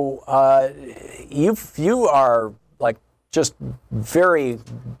 So you are just very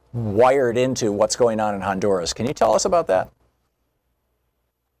wired into what's going on in Honduras. Can you tell us about that?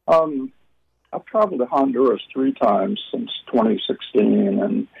 I've traveled to Honduras 3 times since 2016,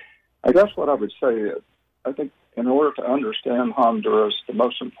 and I guess what I would say is I think in order to understand Honduras, the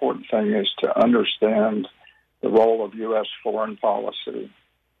most important thing is to understand the role of U.S. foreign policy.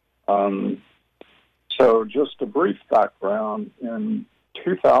 So just a brief background, in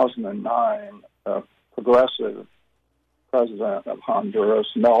 2009, a progressive president of Honduras,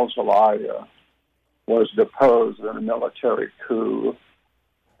 Mel Zelaya, was deposed in a military coup.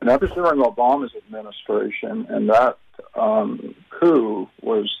 And that was during Obama's administration, and that coup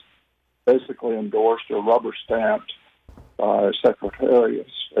was basically endorsed or rubber-stamped by Secretary of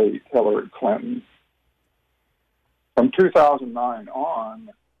State Hillary Clinton. From 2009 on,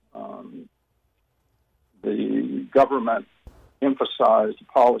 the government emphasized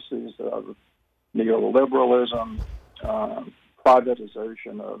policies of neoliberalism,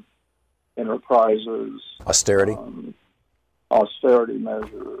 privatization of enterprises, austerity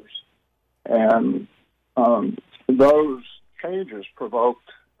measures, and those changes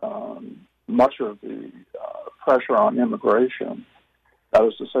provoked much of the pressure on immigration. That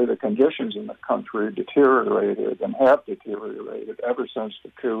is to say, the conditions in the country deteriorated and have deteriorated ever since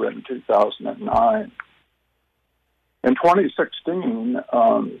the coup in 2009. In 2016,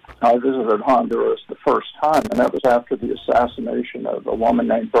 I visited Honduras the first time, and that was after the assassination of a woman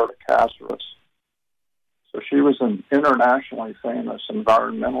named Berta Cáceres. So she was an internationally famous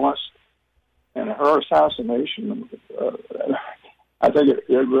environmentalist, and her assassination, I think it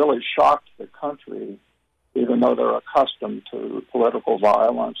really shocked the country, even though they're accustomed to political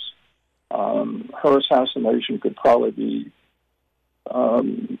violence. Her assassination could probably be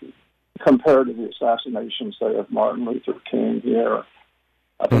compared to the assassination, say, of Martin Luther King here.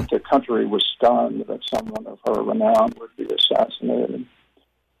 I think the country was stunned that someone of her renown would be assassinated.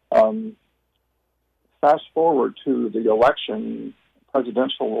 Fast forward to the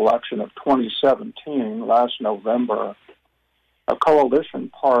presidential election of 2017, last November, a coalition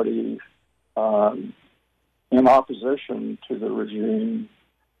party in opposition to the regime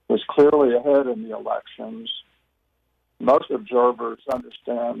was clearly ahead in the elections. Most observers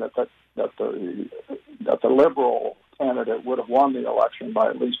understand that the Liberal candidate would have won the election by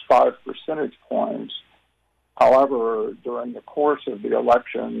at least 5 percentage points. However, during the course of the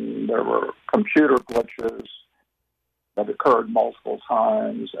election, there were computer glitches that occurred multiple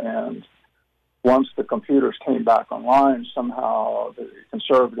times, and once the computers came back online, somehow the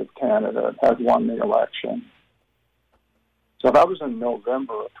conservative candidate had won the election. So that was in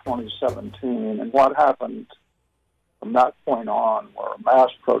November of 2017, and what happened from that point on were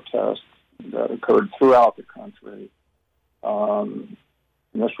mass protests that occurred throughout the country. And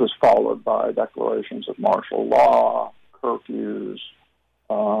this was followed by declarations of martial law, curfews.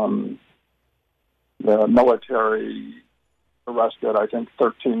 The military arrested, I think,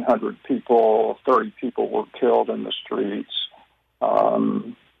 1,300 people. 30 people were killed in the streets.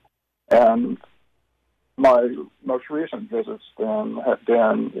 And my most recent visits then have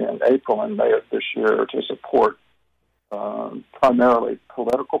been in April and May of this year to support primarily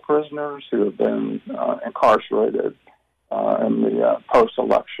political prisoners who have been incarcerated in the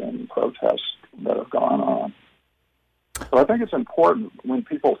post-election protests that have gone on. So I think it's important when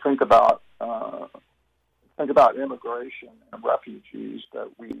people think about immigration and refugees that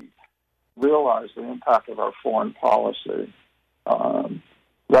we realize the impact of our foreign policy.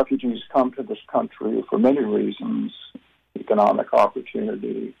 Refugees come to this country for many reasons: economic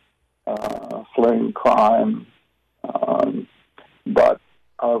opportunity, fleeing crime, but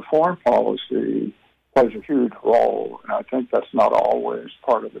our foreign policy plays a huge role, and I think that's not always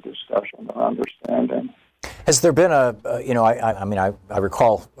part of the discussion or understanding. Has there been I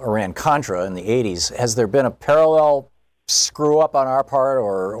recall Iran-Contra in the 80s. Has there been a parallel screw-up on our part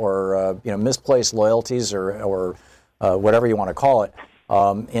or misplaced loyalties or whatever you want to call it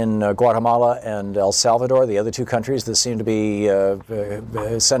in Guatemala and El Salvador, the other two countries that seem to be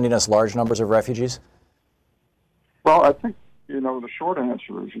sending us large numbers of refugees? Well, I think, the short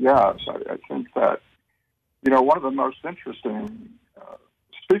answer is yes. I think that, one of the most interesting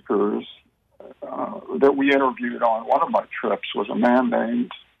speakers that we interviewed on one of my trips was a man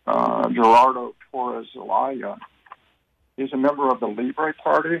named Gerardo Torres Zelaya. He's a member of the Libre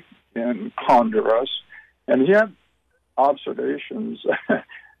Party in Honduras, and he had observations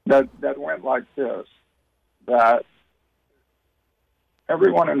that went like this, that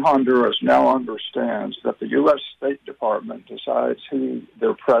everyone in Honduras now understands that the U.S. State Department decides who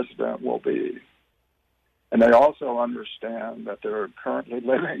their president will be. And they also understand that they're currently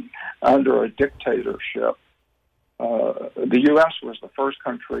living under a dictatorship. The U.S. was the first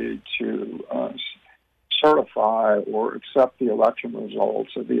country to certify or accept the election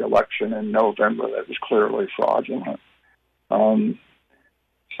results of the election in November that was clearly fraudulent.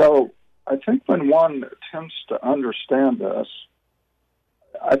 So I think when one attempts to understand this,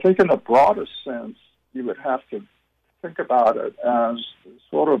 I think in the broadest sense, you would have to think about it as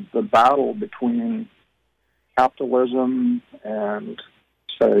sort of the battle between capitalism and,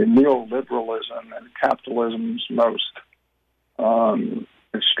 say, neoliberalism and capitalism's most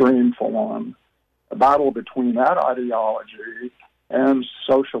extreme form, a battle between that ideology and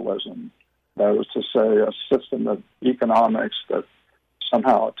socialism. That is to say, a system of economics that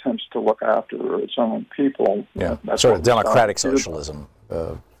somehow attempts to look after its own people. Yeah, That's sort what of democratic we started to do. socialism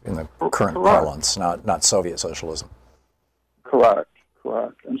in the current Correct. parlance, not Soviet socialism. Correct.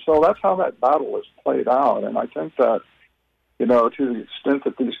 And so that's how that battle is played out. And I think that, to the extent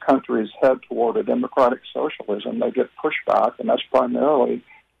that these countries head toward a democratic socialism, they get pushback, and that's primarily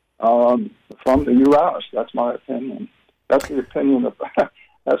from the U.S. That's my opinion. That's the opinion of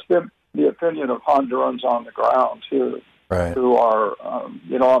the opinion of Hondurans on the ground too, right, who are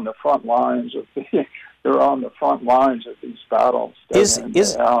on the front lines of they're on the front lines of these battles.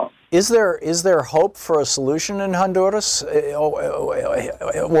 Is there hope for a solution in Honduras,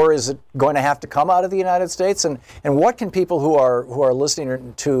 or is it going to have to come out of the United States? And what can people who are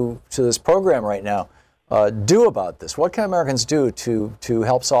listening to this program right now do about this? What can Americans do to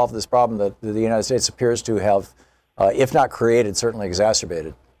help solve this problem that the United States appears to have, if not created, certainly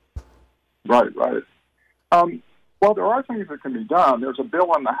exacerbated? Right. Well, there are things that can be done. There's a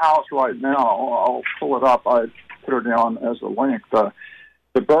bill in the House right now. I'll pull it up. I put it down as a link. The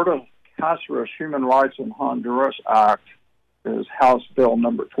Berta Cáceres Human Rights in Honduras Act is House Bill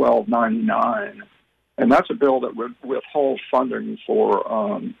number 1299. And that's a bill that would withhold funding for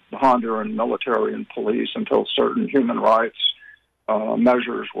the Honduran military and police until certain human rights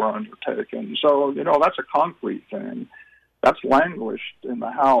measures were undertaken. So, that's a concrete thing. That's languished in the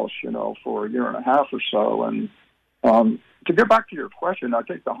House, for a year and a half or so. And to get back to your question, I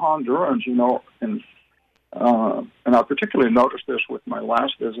think the Hondurans, and I particularly noticed this with my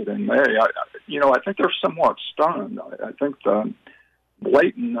last visit in May, I think they're somewhat stunned. I think the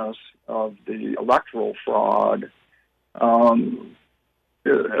blatantness of the electoral fraud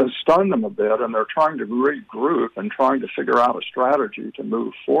has stunned them a bit, and they're trying to regroup and trying to figure out a strategy to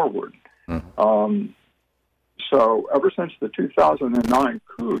move forward. So ever since the 2009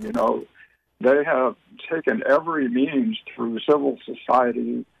 coup, they have taken every means through civil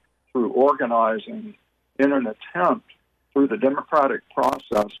society, through organizing, in an attempt through the democratic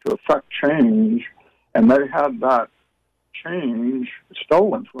process to effect change, and they had that change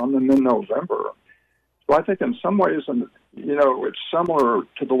stolen from them in November. So I think in some ways, it's similar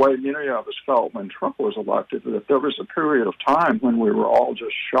to the way many of us felt when Trump was elected, that there was a period of time when we were all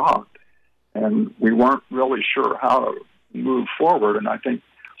just shocked, and we weren't really sure how to move forward, and I think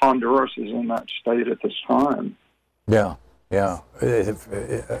Honduras is in that state at this time. Yeah.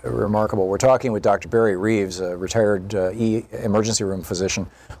 Remarkable. We're talking with Dr. Barry Reeves, a retired emergency room physician,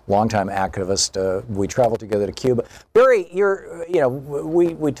 longtime activist. We traveled together to Cuba. Barry,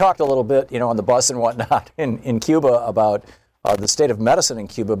 we talked a little bit, on the bus and whatnot in Cuba about the state of medicine in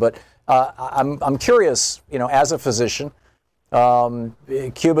Cuba, but I'm curious, as a physician,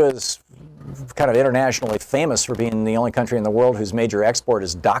 Cuba is kind of internationally famous for being the only country in the world whose major export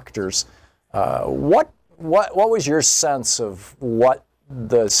is doctors. What was your sense of what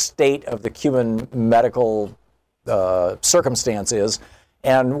the state of the Cuban medical circumstance is,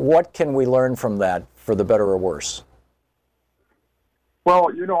 and what can we learn from that for the better or worse? Well,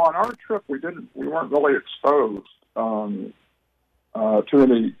 on our trip we weren't really exposed to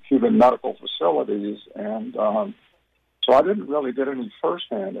any Cuban medical facilities, and so I didn't really get any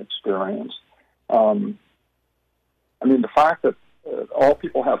firsthand experience. The fact that all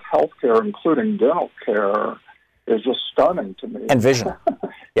people have health care, including dental care, is just stunning to me. And vision.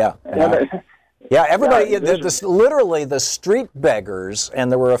 Yeah. Everybody, literally the street beggars,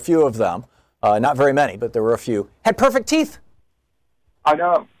 and there were a few of them, not very many, but there were a few, had perfect teeth. I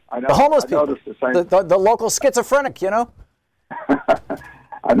know. The homeless people, the local schizophrenic,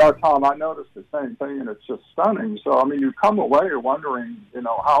 I know, Tom, I noticed the same thing, and it's just stunning. So, you come away wondering,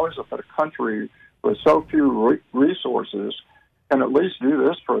 how is it that a country with so few resources can at least do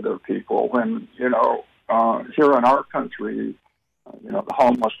this for their people when, here in our country, the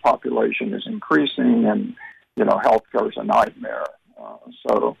homeless population is increasing and, healthcare is a nightmare.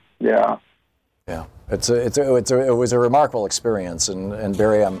 Yeah. It was a remarkable experience, and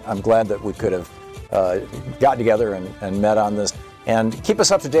Barry, I'm glad that we could have got together and met on this. And keep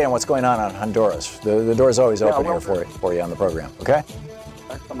us up to date on what's going on Honduras. The door is always open here for you on the program, okay?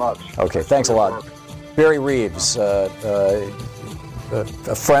 Thanks so much. Okay, thanks a lot. Barry Reeves, a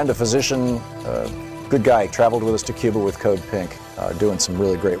friend, a physician, good guy, traveled with us to Cuba with Code Pink, doing some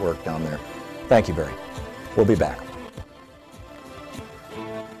really great work down there. Thank you, Barry. We'll be back.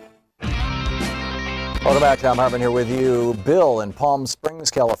 Welcome back. Thom Hartmann here with you. Bill in Palm Springs,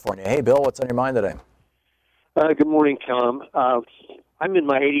 California. Hey, Bill, what's on your mind today? Good morning, Tom. I'm in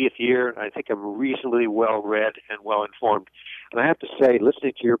my 80th year, and I think I'm reasonably well-read and well-informed. And I have to say,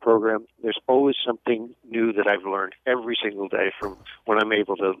 listening to your program, there's always something new that I've learned every single day from when I'm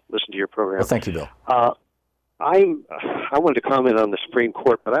able to listen to your program. Well, thank you, Bill. I wanted to comment on the Supreme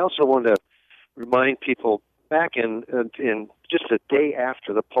Court, but I also wanted to remind people back in just a day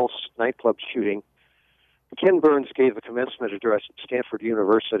after the Pulse nightclub shooting, Ken Burns gave a commencement address at Stanford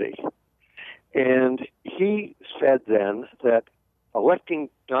University. And he said then that electing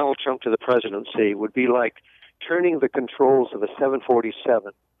Donald Trump to the presidency would be like turning the controls of a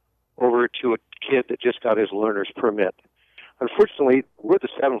 747 over to a kid that just got his learner's permit. Unfortunately, we're the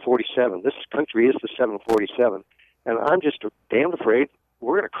 747. This country is the 747. And I'm just damn afraid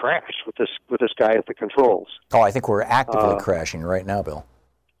we're going to crash with this guy at the controls. Oh, I think we're actively crashing right now, Bill.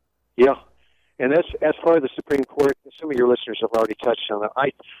 Yeah. And as far as the Supreme Court, some of your listeners have already touched on that.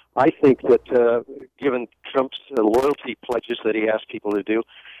 I think that given Trump's loyalty pledges that he asked people to do,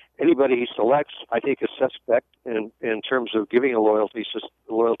 anybody he selects, I think, is suspect in terms of giving a loyalty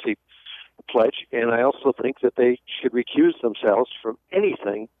pledge. And I also think that they should recuse themselves from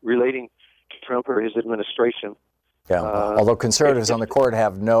anything relating to Trump or his administration. Yeah. Although conservatives on the court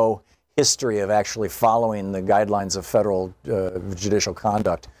have no history of actually following the guidelines of federal judicial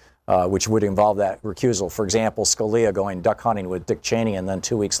conduct, which would involve that recusal. For example, Scalia going duck hunting with Dick Cheney, and then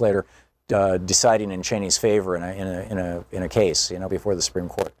 2 weeks later deciding in Cheney's favor in a case, before the Supreme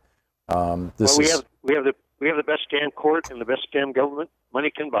Court. We have the best damn court and the best damn government money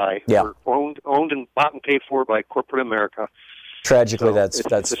can buy. Yeah. We're owned and bought and paid for by corporate America. Tragically, it's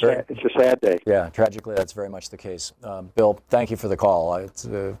a sad day. Yeah, tragically, that's very much the case. Bill, thank you for the call.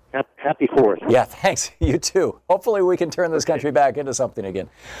 Happy 4th. Yeah, thanks. You too. Hopefully, we can turn this country back into something again.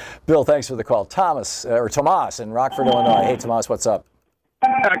 Bill, thanks for the call. Tomas in Rockford, Illinois. Hey, Tomas, what's up?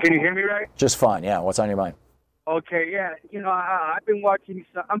 Can you hear me right? Just fine. Yeah. What's on your mind? Okay. Yeah. I've been watching.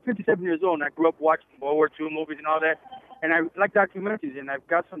 I'm 57 years old, and I grew up watching World War II movies and all that. And I like documentaries, and I've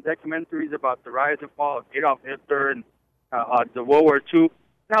got some documentaries about the rise and fall of Adolf Hitler and the World War II.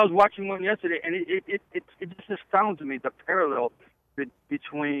 And I was watching one yesterday, and it just astounds me the parallel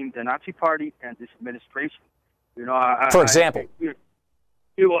between the Nazi Party and this administration. For example,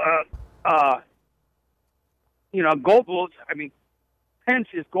 Goebbels. I mean, Pence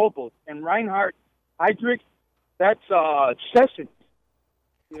is Goebbels, and Reinhard Heydrich, that's Sessions.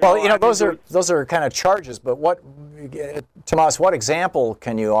 Well, those are kind of charges, but Tomas, what example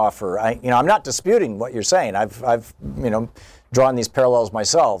can you offer? I'm not disputing what you're saying. I've drawn these parallels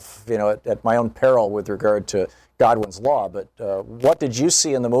myself, at my own peril with regard to Godwin's law. But what did you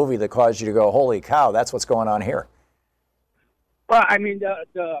see in the movie that caused you to go, "Holy cow, that's what's going on here"? Well, I mean,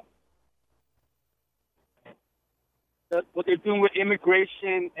 what they're doing with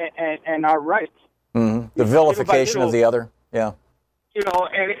immigration and our rights. Mm-hmm. The vilification of the other. Yeah.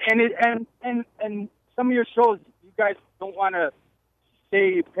 And some of your shows, you guys don't want to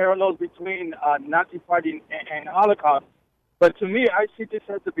say parallels between Nazi Party and Holocaust, but to me, I see this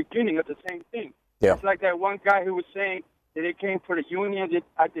as the beginning of the same thing. Yeah. It's like that one guy who was saying that they came for the Union,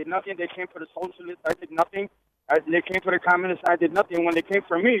 I did nothing. They came for the Socialists, I did nothing. They came for the Communists, I did nothing. When they came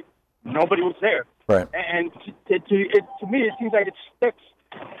for me, nobody was there. Right. And to me, it seems like it sticks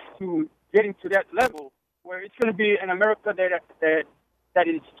to getting to that level where it's going to be an America that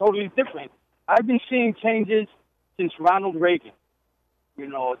is totally different. I've been seeing changes since Ronald Reagan.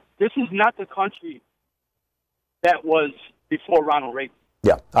 This is not the country that was before Ronald Reagan.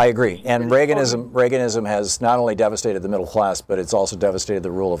 Yeah, I agree. And Reaganism has not only devastated the middle class, but it's also devastated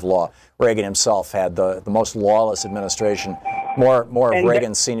the rule of law. Reagan himself had the most lawless administration. More of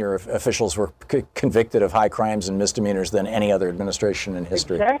Reagan's senior officials were convicted of high crimes and misdemeanors than any other administration in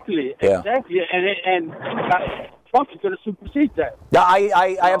history. Exactly. And Trump is going to supersede that. Yeah,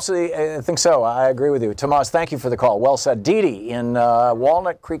 I absolutely think so. I agree with you. Tomas, thank you for the call. Well said. Dee Dee in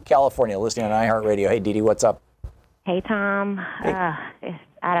Walnut Creek, California, listening on iHeartRadio. Hey, Dee Dee, what's up? Hey, Tom. Hey.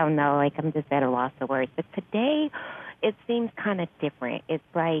 I don't know. I'm just at a loss of words. But today, it seems kind of different. It's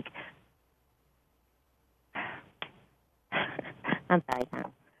like, I'm sorry,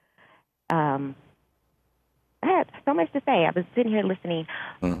 Tom. I had so much to say. I was sitting here listening,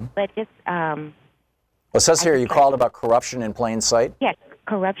 but just... Well, it says here you called about corruption in plain sight. Yes,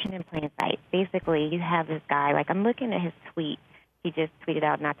 corruption in plain sight. Basically, you have this guy, I'm looking at his tweet. He just tweeted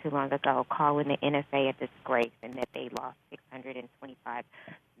out not too long ago calling the NSA a disgrace and that they lost 625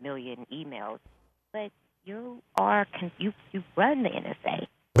 million emails. But you run the NSA.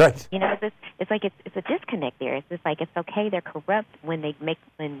 Right. It's like it's a disconnect there. It's just like it's okay they're corrupt when they make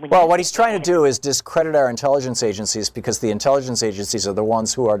when. Well, what he's trying to do is discredit our intelligence agencies because the intelligence agencies are the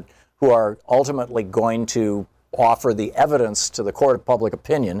ones who are ultimately going to offer the evidence to the court of public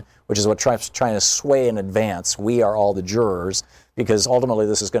opinion, which is what Trump's trying to sway in advance. We are all the jurors, because ultimately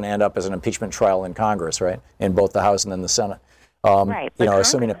this is going to end up as an impeachment trial in Congress, right? In both the House and then the Senate. Right, you know, but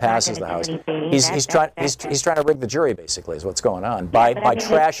assuming it passes the House. He's trying to rig the jury, basically, is what's going on, by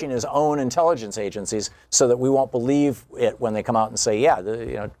trashing his own intelligence agencies so that we won't believe it when they come out and say,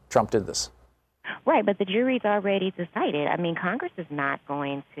 yeah, Trump did this. Right, but the jury's already decided. I mean, Congress is not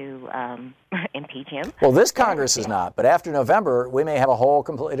going to impeach him. Well, this Congress is not, but after November, we may have a whole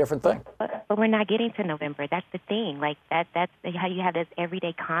completely different thing. But we're not getting to November. That's the thing. Like, that's how you have this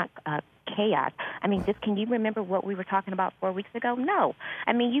everyday chaos. I mean, just can you remember what we were talking about 4 weeks ago? No.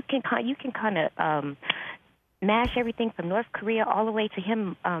 I mean, you can kind of mash everything from North Korea all the way to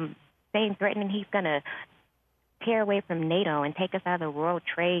him threatening he's going to tear away from NATO and take us out of the World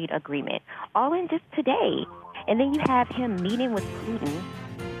Trade Agreement, all in just today. And then you have him meeting with Putin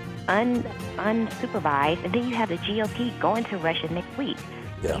unsupervised, and then you have the GOP going to Russia next week.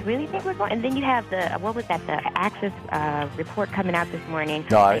 Yeah. You really think we're going? And then you have the Axis report coming out this morning.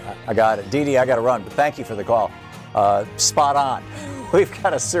 No, I got it. Dee Dee, I got to run, but thank you for the call. Spot on. We've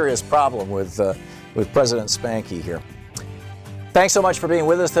got a serious problem with President Spanky here. Thanks so much for being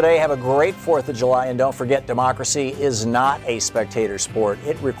with us today. Have a great 4th of July, and don't forget, democracy is not a spectator sport.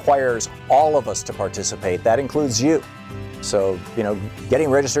 It requires all of us to participate. That includes you. So, getting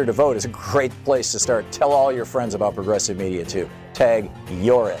registered to vote is a great place to start. Tell all your friends about Progressive Media, too. Tag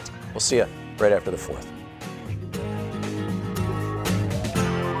You're It. We'll see you right after the 4th.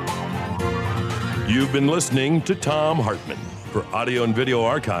 You've been listening to Thom Hartmann. For audio and video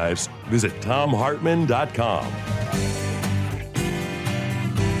archives, visit thomhartmann.com.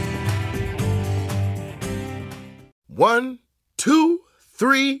 1, 2,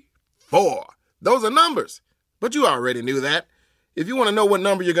 3, 4. Those are numbers. But you already knew that. If you want to know what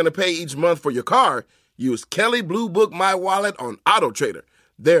number you're going to pay each month for your car, use Kelley Blue Book My Wallet on Auto Trader.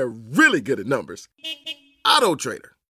 They're really good at numbers. Auto Trader.